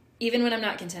will, even when I'm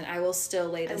not content, I will still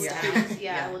lay this down.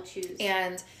 I will choose.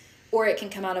 And, or it can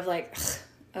come out of like,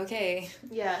 okay.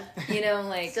 Yeah. You know,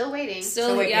 like. Still waiting.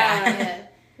 Still waiting. Yeah.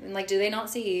 And like, do they not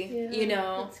see? Yeah, you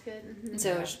know? That's good. And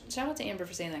so, shout out to Amber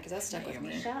for saying that, because that stuck with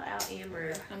me. Shout out,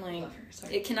 Amber. I'm like,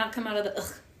 it cannot come out of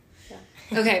the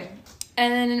Yeah. Okay.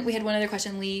 And then we had one other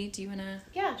question. Lee, do you want to?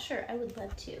 Yeah, sure. I would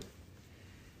love to.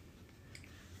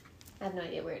 I have no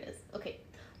idea where it is. Okay.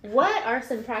 What are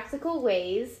some practical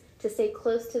ways to stay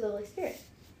close to the Holy Spirit?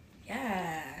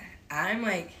 Yeah. I'm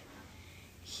like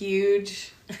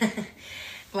huge.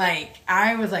 Like,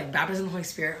 I was like baptized in the Holy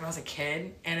Spirit when I was a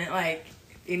kid. And it like,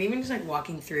 and even just like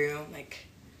walking through like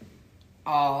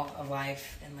all of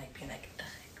life and like being like, ugh,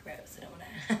 gross, I don't want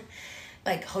to.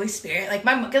 Like, Holy Spirit. Like,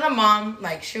 because my mom,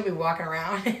 like, she'll be walking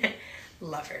around.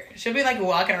 Love her. She'll be like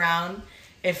walking around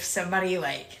if somebody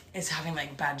like is having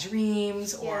like bad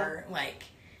dreams or like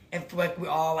if like we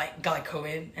all like got like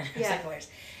COVID and it was like hilarious.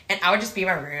 And I would just be in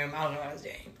my room, I don't know what I was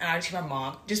doing, and I would see my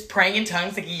mom just praying in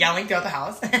tongues, like yelling throughout the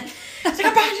house. It's like,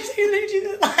 I'm about to say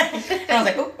Jesus. And I was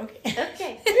like, oh, okay.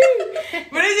 Okay.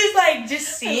 But it's just like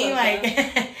just seeing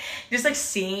like just like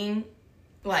seeing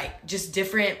like just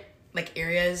different like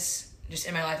areas just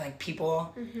in my life, like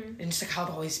people, and just like how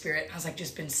the Holy Spirit has like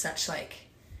just been such like,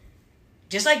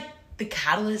 just like the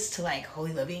catalyst to like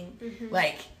holy living.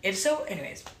 Like it's so.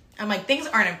 Anyways, I'm like things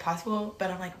aren't impossible,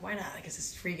 but I'm like why not? Like it's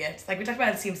this free gift. Like we talked about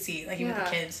at CMC, like even with the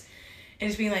kids, and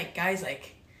just being like guys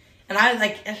like. And I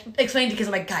like explained to kids,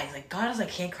 I'm like, guys, like God has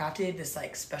like handcrafted this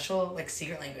like special like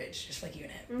secret language just like you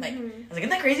and him. Like I was like, isn't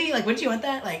that crazy? Like, wouldn't you want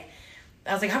that? Like,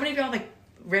 I was like, how many of y'all like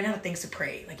ran out of things to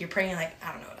pray? Like you're praying like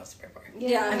I don't know what else to pray for.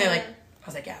 Yeah. And they're like, I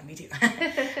was like, yeah, me too.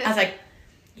 I was like,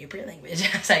 you pray language.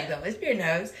 I was like, the Holy Spirit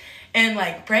knows. And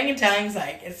like praying in tongues,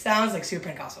 like it sounds like super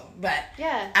Pentecostal, but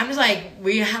I'm just like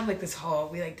we have like this whole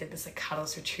we like did this like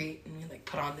catalyst retreat and we like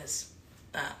put on this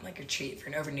like retreat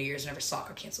for over New Year's. Never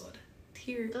soccer canceled.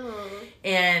 Here.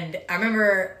 And I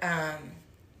remember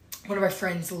one of our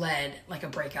friends led like a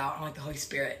breakout on like the Holy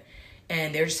Spirit,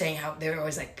 and they were just saying how they were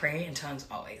always like praying in tongues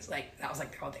always, like that was like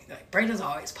their whole thing. They're like praying in tongues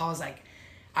always. Paul was like,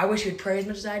 I wish he would pray as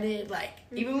much as I did, like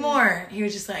even more. He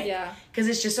was just like, because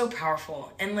it's just so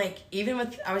powerful. And like even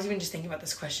with I was even just thinking about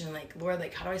this question, like Lord,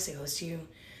 like how do I say close to you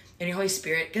and your Holy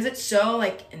Spirit, because it's so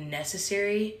like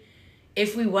necessary.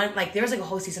 If we want, like, there was, like, a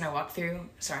whole season I walked through.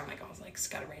 Sorry, I'm, like, almost, like,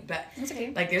 scatterbrained. But, that's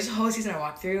okay. Like, there's a whole season I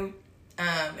walked through.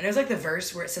 And it was, like, the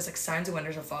verse where it says, like, signs and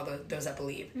wonders will follow those that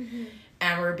believe.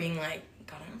 And we're being like,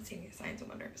 God, I don't see any signs and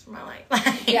wonders for my life.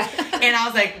 And I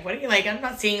was like, what are you, like, I'm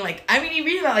not seeing, like, I mean, you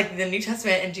read about, like, the New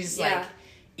Testament, and Jesus, like,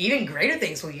 even greater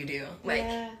things will you do. Like,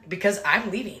 because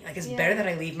I'm leaving. Like, it's better that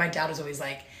I leave. My dad was always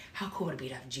like, how cool would it be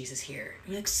to have Jesus here?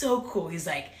 I'm like, so cool. He's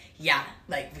like, yeah.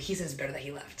 Like, he says it's better that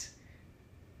he left.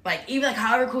 Like, even, like,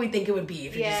 however cool we think it would be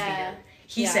if it just be here.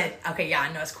 He said, okay, yeah,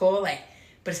 I know it's cool, like,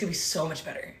 but it's gonna be so much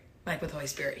better, like, with the Holy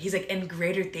Spirit. He's like, and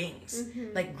greater things.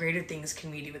 Like, greater things can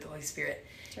we do with the Holy Spirit.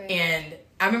 Right. And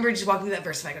I remember just walking through that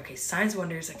verse, like, okay, signs,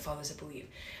 wonders, like, follow those that believe.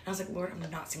 And I was like, Lord, I'm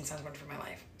not seeing signs and wonders for my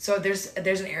life. So there's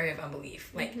an area of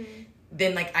unbelief. Like,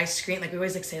 then, like, I screen, like, we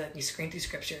always, like, say, like, we screen through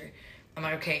Scripture. I'm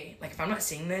like, okay, like, if I'm not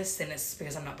seeing this, then it's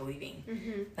because I'm not believing.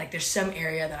 Like, there's some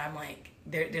area that I'm, like,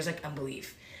 there's, like,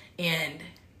 unbelief. And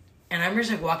I remember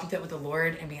just, like, walking through it with the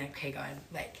Lord and being like, okay, God,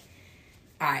 like,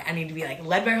 all right, I need to be, like,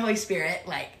 led by the Holy Spirit,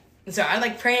 like, and so I,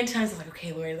 like, pray in tongues. I was like,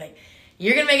 okay, Lord, like,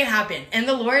 you're gonna make it happen. And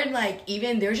the Lord, like,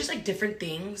 even, there was just, like, different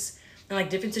things and, like,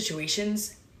 different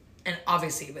situations, and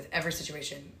obviously, with every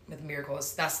situation, with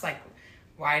miracles, that's, like,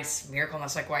 why it's miracle, and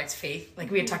that's, like, why it's faith. Like,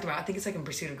 we had talked about, I think it's, like, in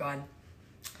Pursuit of God,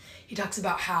 he talks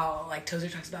about how, like, Tozer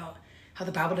talks about how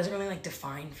the Bible doesn't really, like,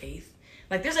 define faith.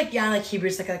 Like, there's, like, like,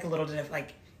 Hebrews, like a little bit of,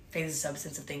 like, faith is the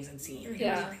substance of things unseen.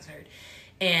 Things heard.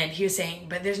 And he was saying,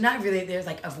 but there's not really, there's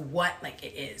like of what like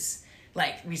it is.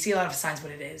 Like we see a lot of signs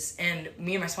what it is. And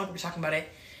me and my small group were talking about it.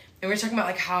 And we were talking about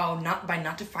like how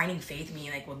not defining faith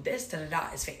meaning like, well this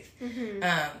da-da-da is faith.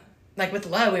 Like with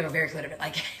love, we have a very clear,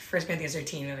 like 1 Corinthians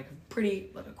 13, we have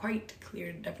like a quite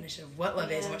clear definition of what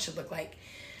love is and what it should look like.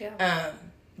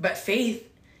 But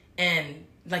faith and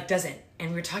like doesn't. And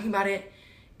we were talking about it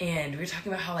and we were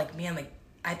talking about how like, man, like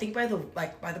I think by the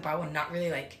Bible, not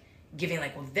really like giving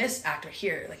like, well, this act right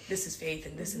here, like this is faith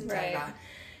and this is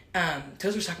da-da-da.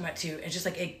 Tozer was talking about too. It's just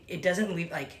like it doesn't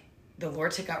leave like the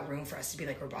Lord took out room for us to be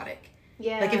like robotic.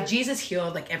 Yeah. Like if Jesus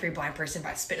healed like every blind person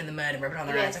by spitting in the mud and rubbing it on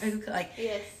their eyes, like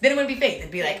then it wouldn't be faith.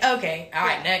 It'd be like, okay, all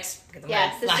right, next, get the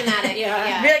mud. Systematic.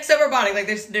 It'd be like so robotic. Like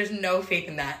there's no faith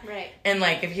in that. Right. And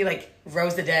like if he like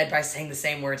rose the dead by saying the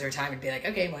same words every time, it'd be like,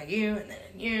 okay, well you and then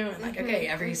you and like okay,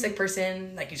 every sick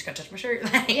person, like you just gotta touch my shirt.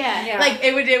 Like, like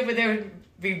there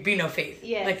would be no faith.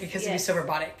 Yeah. Like because it'd be so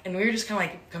robotic. And we were just kinda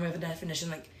like coming up with a definition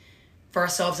like for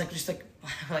ourselves, like just like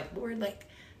like Lord, like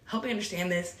help me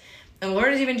understand this. And the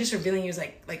Lord is even just revealing you is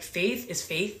like faith is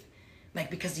faith, like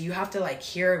because you have to like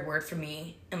hear a word from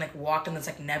me and like walk in this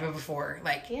like never before,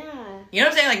 like you know what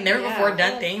I'm saying, like never before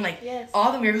done thing, like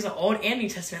all the miracles of Old and New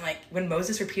Testament, like when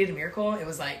Moses repeated a miracle, it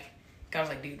was like God was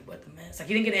like, dude, what the mess? Like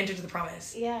he didn't get entered to the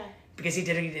promise, because he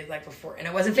did what he did like before, and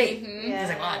it wasn't faith. He was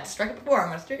like, well, I struck it before, I'm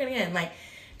gonna strike it again, like,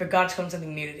 but God told him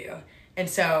something new to do, and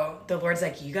so the Lord's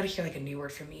like, you got to hear like a new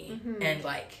word from me, and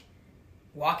like.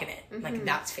 Walk in it. Like,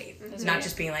 that's faith. It's not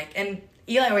just being like... And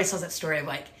Eli always tells that story of,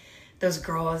 like, those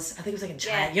girls... I think it was, like, in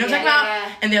China. You know what I'm talking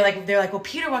about? And they're like, well,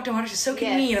 Peter walked on water, just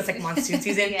soaking me. And it's, like, monsoon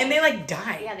season. And they, like,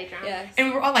 die. Yeah, they drown. And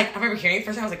we were all, like... I remember hearing it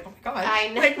first time. I was like, oh, my God. I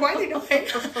know. Like, why is he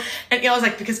doing And Eli was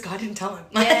like, because God didn't tell him.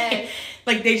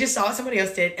 Like, they just saw what somebody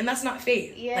else did. And that's not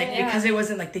faith. Like, because it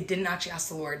wasn't, like, they didn't actually ask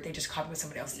the Lord. They just copied what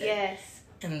somebody else did.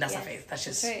 And that's not faith. That's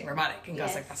just robotic. And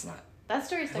God's like, that's not... That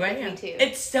story stuck with me too.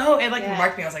 It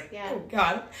marked me. I was like, oh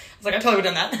God. I was like, I totally would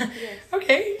have done that.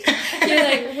 Okay. You're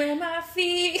like, where my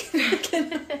feet? What's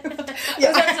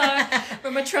that song?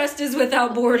 Where my trust is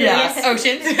without borders. Yeah.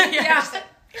 Oceans. Let me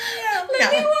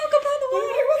walk upon the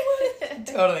water.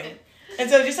 Totally. And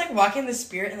so just like walking in the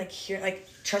Spirit and like like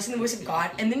trusting the voice of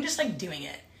God and then just like doing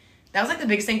it. That was like the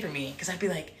biggest thing for me, because I'd be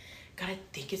like, God, I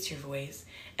think it's your voice.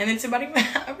 And then somebody,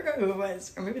 I forgot who it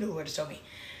was, or maybe the Lord just told me.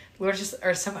 The Lord just,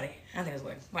 or somebody, I don't think it was the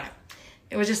Lord, whatever.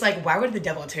 It was just like, why would the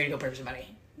devil tell you to go pray for somebody?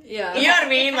 Yeah. You know what I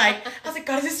mean? Like, I was like,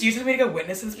 God, is this you telling me to go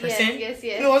witness to this person? Yes.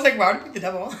 And I was like, why would it be the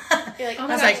devil? You're like, oh I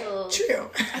was like, true.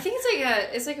 I think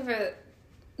it's like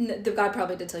the God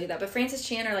probably did tell you that, but Francis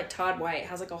Chan or like Todd White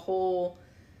has like a whole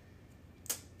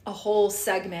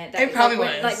segment that it probably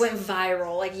went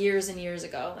viral like years and years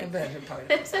ago. Like,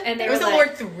 and it was the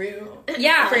Lord through.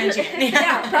 Yeah. Francis Chan.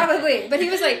 Yeah, probably. But he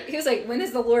was like, when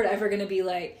is the Lord ever going to be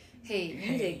like, hey,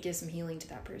 you need to give some healing to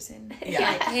that person? Yeah.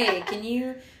 Like, hey, can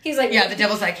you? He's like, yeah. The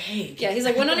devil's like, hey. Yeah, he's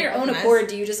like, when on your own accord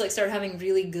do you just like start having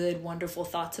really good, wonderful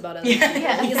thoughts about other people?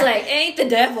 Yeah. He's like, ain't the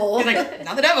devil. He's like,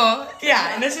 not the devil.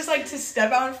 Yeah, and it's just like to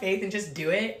step out in faith and just do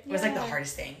it was like the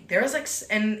hardest thing. There was like,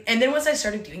 and then once I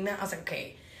started doing that, I was like,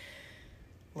 okay,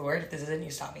 Lord, if this isn't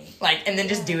you, stop me. Like, and then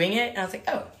just doing it, and I was like,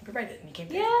 oh, you provided, and you came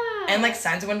through. Yeah. And like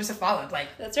signs and wonders have followed. Like,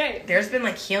 that's right. There's been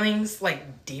like healings,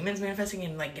 like demons manifesting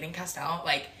and like getting cast out,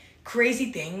 like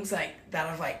crazy things like that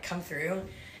have like come through,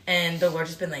 and the Lord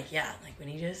just been like, yeah, like when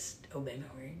you just obey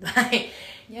my word, like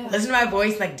listen to my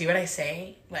voice, like do what I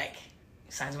say, like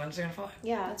signs and wonders are gonna follow.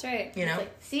 Yeah, that's right. You know,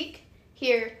 like seek,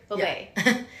 hear, obey.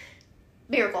 Yeah.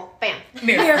 Miracle, bam.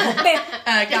 Miracle,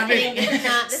 bam. God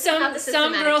moving.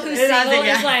 Some girl who's single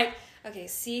is like, okay,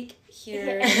 seek,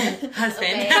 hear, husband.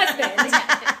 Husband.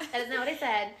 That is not what I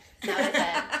said. Not what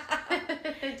I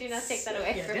said. Do not take that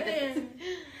away from me.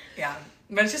 Yeah,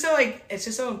 but it's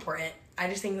just so important. I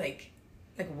just think like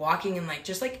walking and like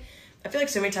just like I feel like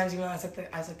so many times even though I was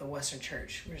like the Western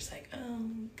church, we're just like, oh,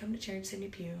 come to church, sit in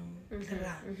your pew, But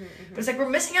it's like we're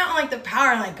missing out on like the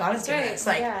power like God has given us.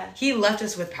 Like He left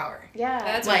us with power. Yeah,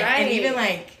 that's like, right. And even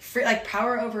like like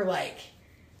power over like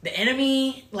the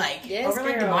enemy, like over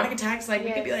like demonic attacks. Like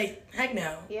we could be like, heck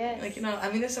no. Yeah. Like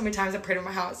I mean, there's so many times I prayed in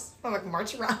my house. I'm like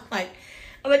march around like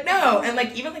I'm like no, and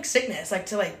like even like sickness, like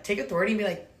to like take authority and be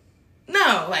like.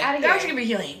 No, like they're actually gonna be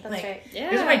healing. That's like right.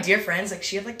 there's one of my dear friends, like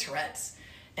she had like Tourette's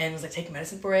and was like taking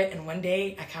medicine for it, and one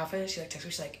day at Chi Alpha, she like texted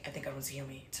me, she's like, I think God wants to heal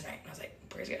me tonight. And I was like,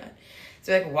 praise God.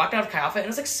 So we like walked out of Chi Alpha and it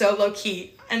was like so low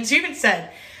key. And she even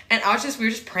said, and we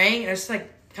were just praying and it was just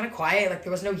like kind of quiet, like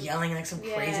there was no yelling, like some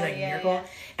crazy like miracle. Yeah.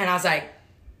 And I was like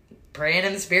praying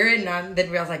in the Spirit, and then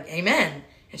I was like, amen.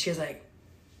 And she was like,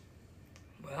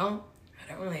 well,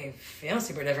 I don't really feel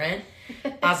super different.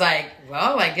 I was like,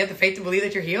 well, like, you have the faith to believe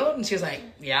that you're healed? And she was like,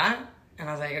 yeah. And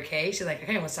I was like, okay. She's like,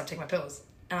 okay, I'm going to stop taking my pills.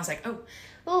 And I was like,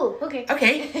 oh, okay.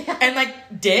 Okay. And,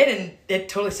 like, did, and it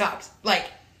totally stopped. Like,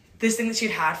 this thing that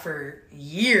she'd had for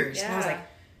years. Yeah. And I was like,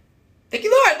 thank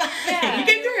you, Lord. Yeah, you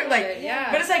came through. Like,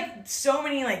 yeah. But it's, like, so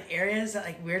many, like, areas that,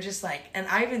 like, we're just, like, and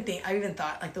I even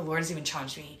thought, like, the Lord has even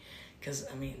challenged me. Because,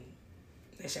 I mean,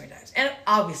 there's so many times. And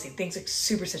obviously, things are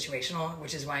super situational,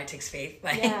 which is why it takes faith.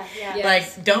 Like,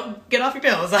 like don't get off your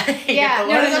pills. Like, the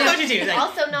Lord has not told you to. Like,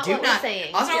 also not what we're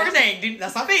saying. Also not what we're saying. Dude,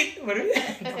 that's not faith. What are we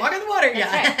Don't walk in the water.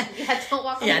 That's right. Yeah, don't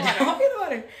walk on the water. Yeah, don't walk in the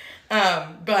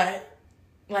water. But,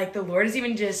 like, the Lord is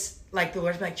even just, like, the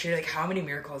Lord's been like, truly, like, how many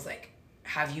miracles, like,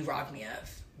 have you robbed me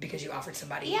of because you offered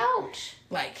somebody, ouch.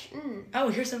 Like, oh,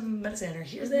 here's some medicine, or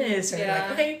here's this, or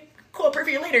like, okay, cool, I'll pray for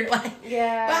you later. Like,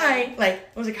 bye. Like,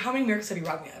 I was like, how many miracles have you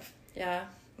robbed me of? Yeah.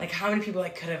 Like, how many people,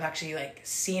 like, could have actually, like,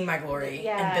 seen my glory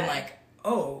and been like,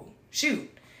 oh, shoot.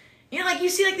 You know, like, you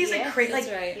see, like, these, like, crazy, like,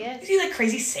 you see, like,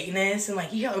 crazy Satanists, and,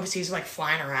 like, you hear overseas, like,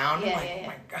 flying around. I'm like, oh,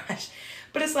 my gosh.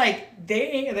 But it's, like,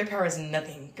 their power is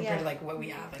nothing compared to, like, what we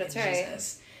have, like, in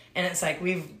Jesus. And it's, like,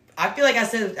 I feel like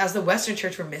as the Western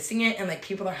church, we're missing it, and, like,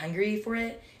 people are hungry for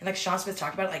it. And, like, Sean Smith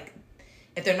talked about it, like,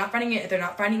 if they're not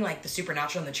finding like the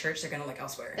supernatural in the church, they're gonna look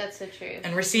elsewhere. That's so true.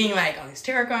 And we're seeing like all these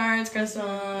tarot cards,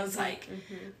 crystals, like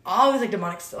all these like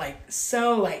demonic, like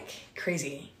so like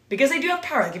crazy because they do have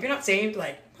power. Like if you're not saved,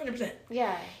 like 100%.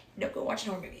 Yeah. Don't go watch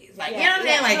horror movies. Like you know what I'm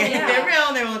saying? Like they're real,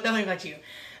 and they will definitely affect you.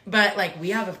 But like we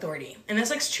have authority, and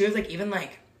that's like true of like even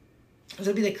like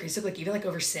it'll be like crazy, like even like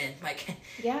over sin, like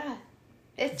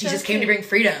It's Jesus so came to bring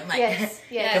freedom, like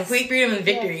complete freedom and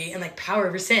victory, and like power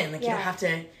over sin. Like you don't have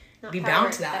to. Not be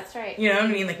bound to that. That's right. You know what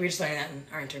I mean? Like we just learned that in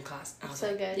our intern class. I was so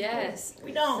like, good. Yes.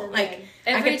 We don't. So like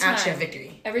every I can actually have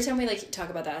victory. Every time we like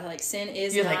talk about that, like sin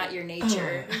is You're not like, your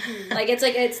nature. Like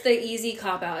it's the easy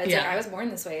cop out. It's like I was born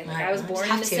this way. Like I was born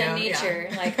into sin nature.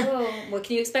 Like, oh, what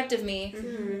can you expect of me?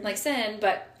 Like sin,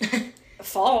 but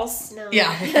false. No.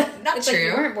 Yeah. Not it's true. Like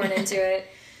you weren't born into it.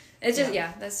 It's just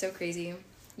that's so crazy.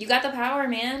 You got the power,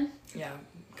 man. Yeah.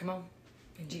 Come on.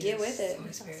 Get with it.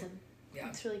 That's awesome. Yeah.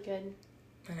 It's really good.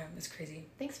 I know, it's crazy.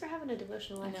 Thanks for having a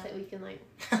devotional life that we can, like,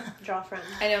 draw from.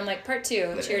 I know, I'm like, part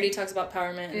 2. Charity talks about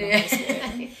empowerment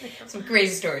and some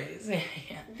crazy stories. Yeah.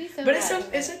 So but it's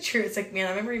so true. It's like, man, I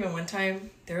remember even one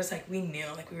time, there was, like, we knew,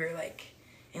 like, we were, like,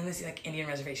 in these, like, Indian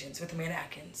reservations with Amanda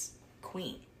Atkins,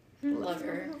 Queen. Love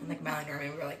her. And, like, Mallory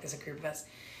Norman, we were, like, there's a group of us.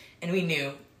 And we knew,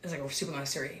 it was, like, a super long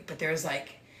story, but there's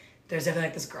definitely,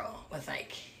 like, this girl with,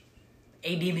 like,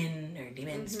 a demon or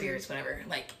demon spirits, whatever,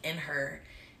 like, in her.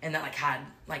 And that, like, had,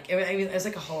 like, it was,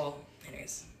 like, a whole,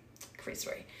 anyways, crazy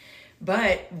story.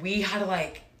 But we had to,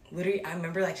 like, literally, I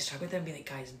remember, like, just talking with them and being like,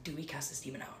 guys, do we cast this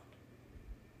demon out?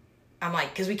 I'm like,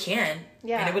 because we can.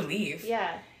 Yeah. And it would leave.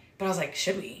 Yeah. But I was like,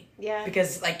 should we? Yeah.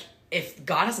 Because, like, if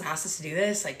God hasn't asked us to do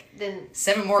this, like, then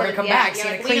 7 more are going to come back. So,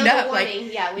 like, cleaned up. Like,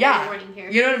 we know the warning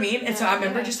here. You know what I mean? And so I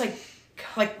remember just, like,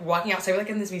 walking outside. We're, like,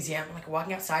 in this museum. Like,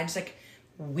 walking outside, just, like,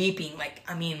 weeping. Like,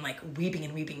 I mean, like, weeping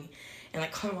and weeping. And,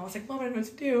 like, calling Mom, I was like, Mom, I don't know what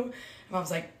to do. And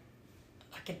Mom's like,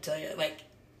 I can tell you, like,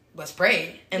 let's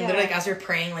pray. And literally, like, as we were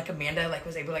praying, like, Amanda, like,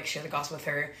 was able to, like, share the gospel with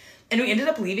her. And we ended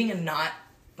up leaving and not,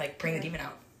 like, praying the demon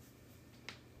out.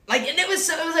 Like, and it was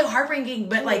like, heartbreaking.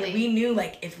 But, like, we knew,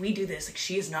 like, if we do this, like,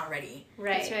 she is not ready.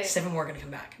 Right. That's right. 7 more are going to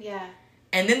come back. Yeah.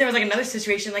 And then there was, like, another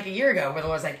situation, like, a year ago where the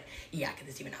Lord was like, yeah, get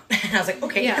this demon out. And I was like,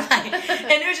 okay. Yeah.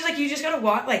 And it was just, like, you just got to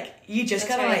walk, like, you just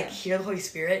got to, like, hear the Holy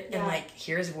Spirit and, like,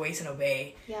 hear his voice and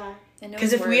obey. Yeah.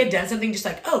 Because if we had done something just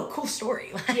like, oh, cool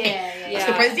story. Like, let's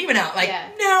go pray this demon out. Like,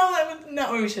 no, that was not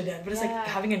what we should have done. But it's, like,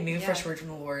 having a new, fresh word from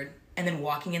the Lord and then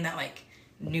walking in that, like,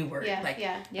 new word.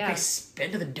 Like,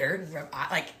 spit to the dirt and rub,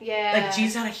 like,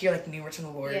 Jesus had to hear, like, new words from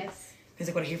the Lord. Yes. He's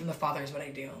like, what I hear from the Father is what I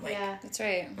do. Like, that's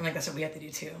right. And, like, that's what we have to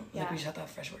do, too. Like, we just have to have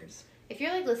fresh words. If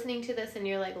you're, like, listening to this and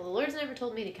you're like, well, the Lord's never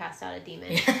told me to cast out a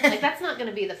demon. Like, that's not going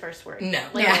to be the first word. No.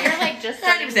 Like, if you're, like, just...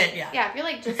 100%, yeah. If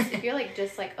you're, like,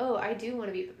 just, like, oh, I do want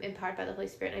to be empowered by the Holy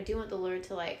Spirit, and I do want the Lord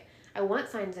to, like... I want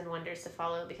signs and wonders to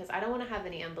follow because I don't want to have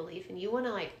any unbelief, and you want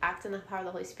to, like, act in the power of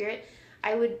the Holy Spirit,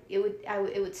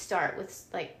 it would start with,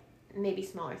 like, maybe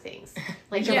smaller things.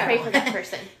 Like, don't pray for that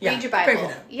person. Read your Bible. Pray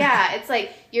for them. It's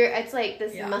like it's like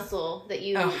this muscle that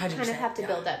you kind of have to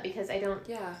build up because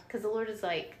because the Lord is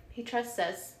like, he trusts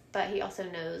us, but he also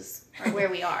knows where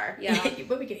we are.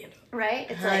 But we can handle it. Right?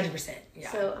 It's 100%.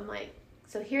 So I'm like,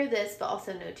 so hear this, but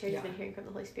also know Charity's been hearing from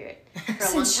the Holy Spirit for a long time.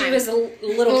 Since she was a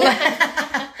little kid.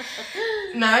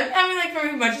 No, I mean, like, for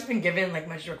me, much has been given, like,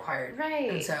 much is required. Right.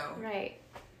 And so. Right.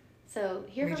 So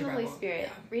hear from the Holy Spirit.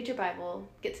 Read your Bible.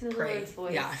 Get to know the Lord's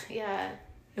voice. Yeah.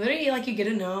 Literally, like, you get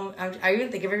to know. I even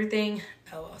think of everything.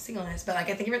 Oh, I'll sing on this, but, like,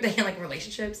 I think of everything in, like,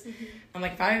 relationships. Mm-hmm. I'm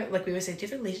like, if I, like, we would say, do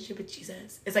you have a relationship with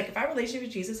Jesus? It's like, if I have a relationship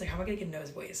with Jesus, like, how am I gonna get to know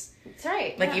his voice? That's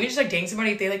right. Like, even just, like, dating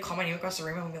somebody, if they, like, call my name across the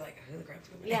room, I'm gonna be like, who the crap's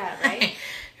with me? Yeah, right.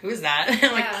 Who is that?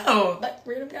 I'm like, oh, that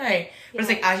random guy. But it's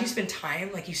like, as you spend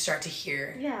time, like, you start to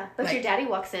hear. Yeah. But like, your daddy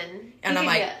walks in. And I'm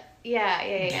like, Dad?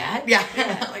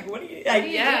 Yeah. Like, what are you, like,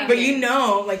 doing? But you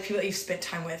know, like, people that you've spent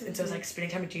time with. And so it's like,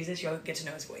 spending time with Jesus, you'll get to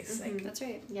know his voice. Mm-hmm. Like, that's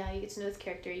right. Yeah, you get to know his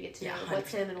character. You get to know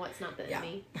what's him and what's not the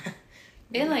enemy.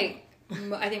 And, like,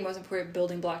 I think most important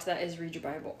building blocks that is read your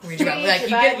Bible. Read your Bible. Like, you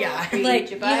get, like,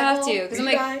 you have to. Because I'm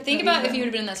like, think about if you would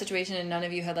have been in that situation and none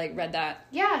of you had, like, read that.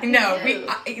 Yeah. No,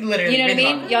 I literally. You know what I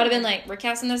mean? Y'all would have been like, we're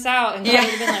casting this out. And God would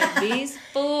have been like, these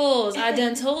fools, I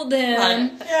done told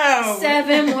them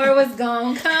 7 more was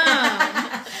gonna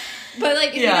come. But,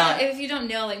 like, if you don't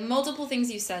know, like, multiple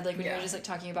things you said, like, when you were just, like,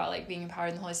 talking about, like, being empowered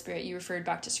in the Holy Spirit, you referred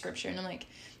back to Scripture. And I'm like,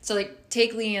 so, like,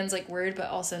 take Leanne's, like, word, but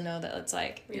also know that it's,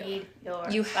 like, read your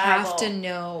you Bible. Have to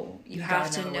know. You have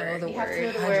to know the word. You have to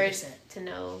know the word to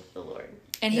know the Lord.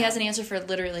 And he has an answer for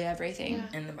literally everything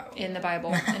in the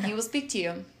Bible. And he will speak to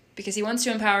you because he wants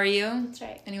to empower you. That's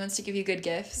right. And he wants to give you good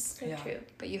gifts. That's so true.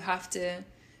 But you have to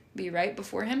be right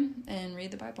before him and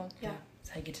read the Bible. Yeah.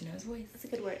 That's how you get to know his voice. That's a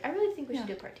good word. I really think we should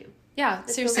do part 2. Yeah,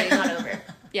 this seriously. It's not over.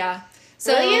 Yeah.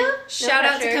 So, will you? Shout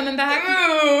out to coming back.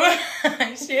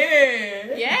 Ooh,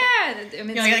 shit. Yeah. I mean,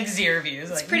 you know, like 0 views.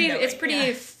 It's like, pretty. No, it's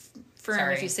pretty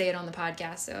firm if you say it on the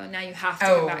podcast. So now you have to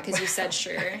come back because you said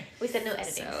sure. We said no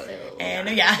editing. So and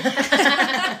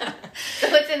so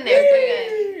it's in there.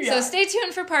 We're good. So stay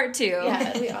tuned for part 2. Yeah,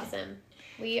 it'll be awesome.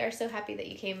 We are so happy that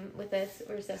you came with us.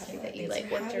 We're so happy that you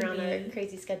worked around our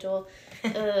crazy schedule.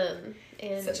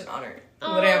 And such an honor.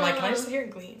 Literally, I'm like, can I just sit here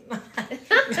and glean?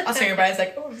 I'll say everybody's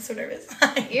like, oh, I'm so nervous.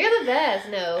 You're the best.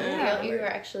 No, you are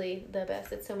actually the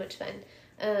best. It's so much fun.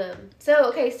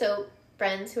 So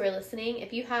friends who are listening,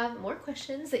 if you have more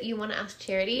questions that you want to ask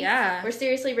Charity, we're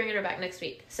seriously bringing her back next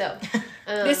week. So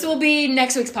this will be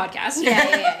next week's podcast.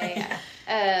 Yeah.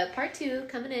 Part 2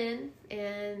 coming in,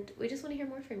 and we just want to hear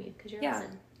more from you because you're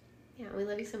awesome. Yeah, we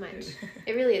love you so much.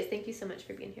 It really is. Thank you so much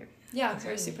for being here. Yeah,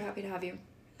 we're super happy to have you.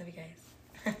 Love you guys.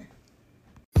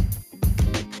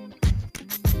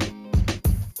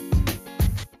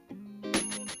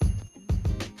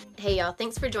 Hey y'all,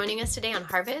 thanks for joining us today on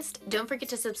Harvest. Don't forget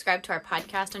to subscribe to our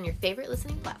podcast on your favorite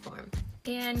listening platform.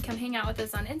 And come hang out with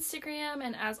us on Instagram.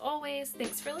 And as always,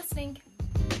 thanks for listening.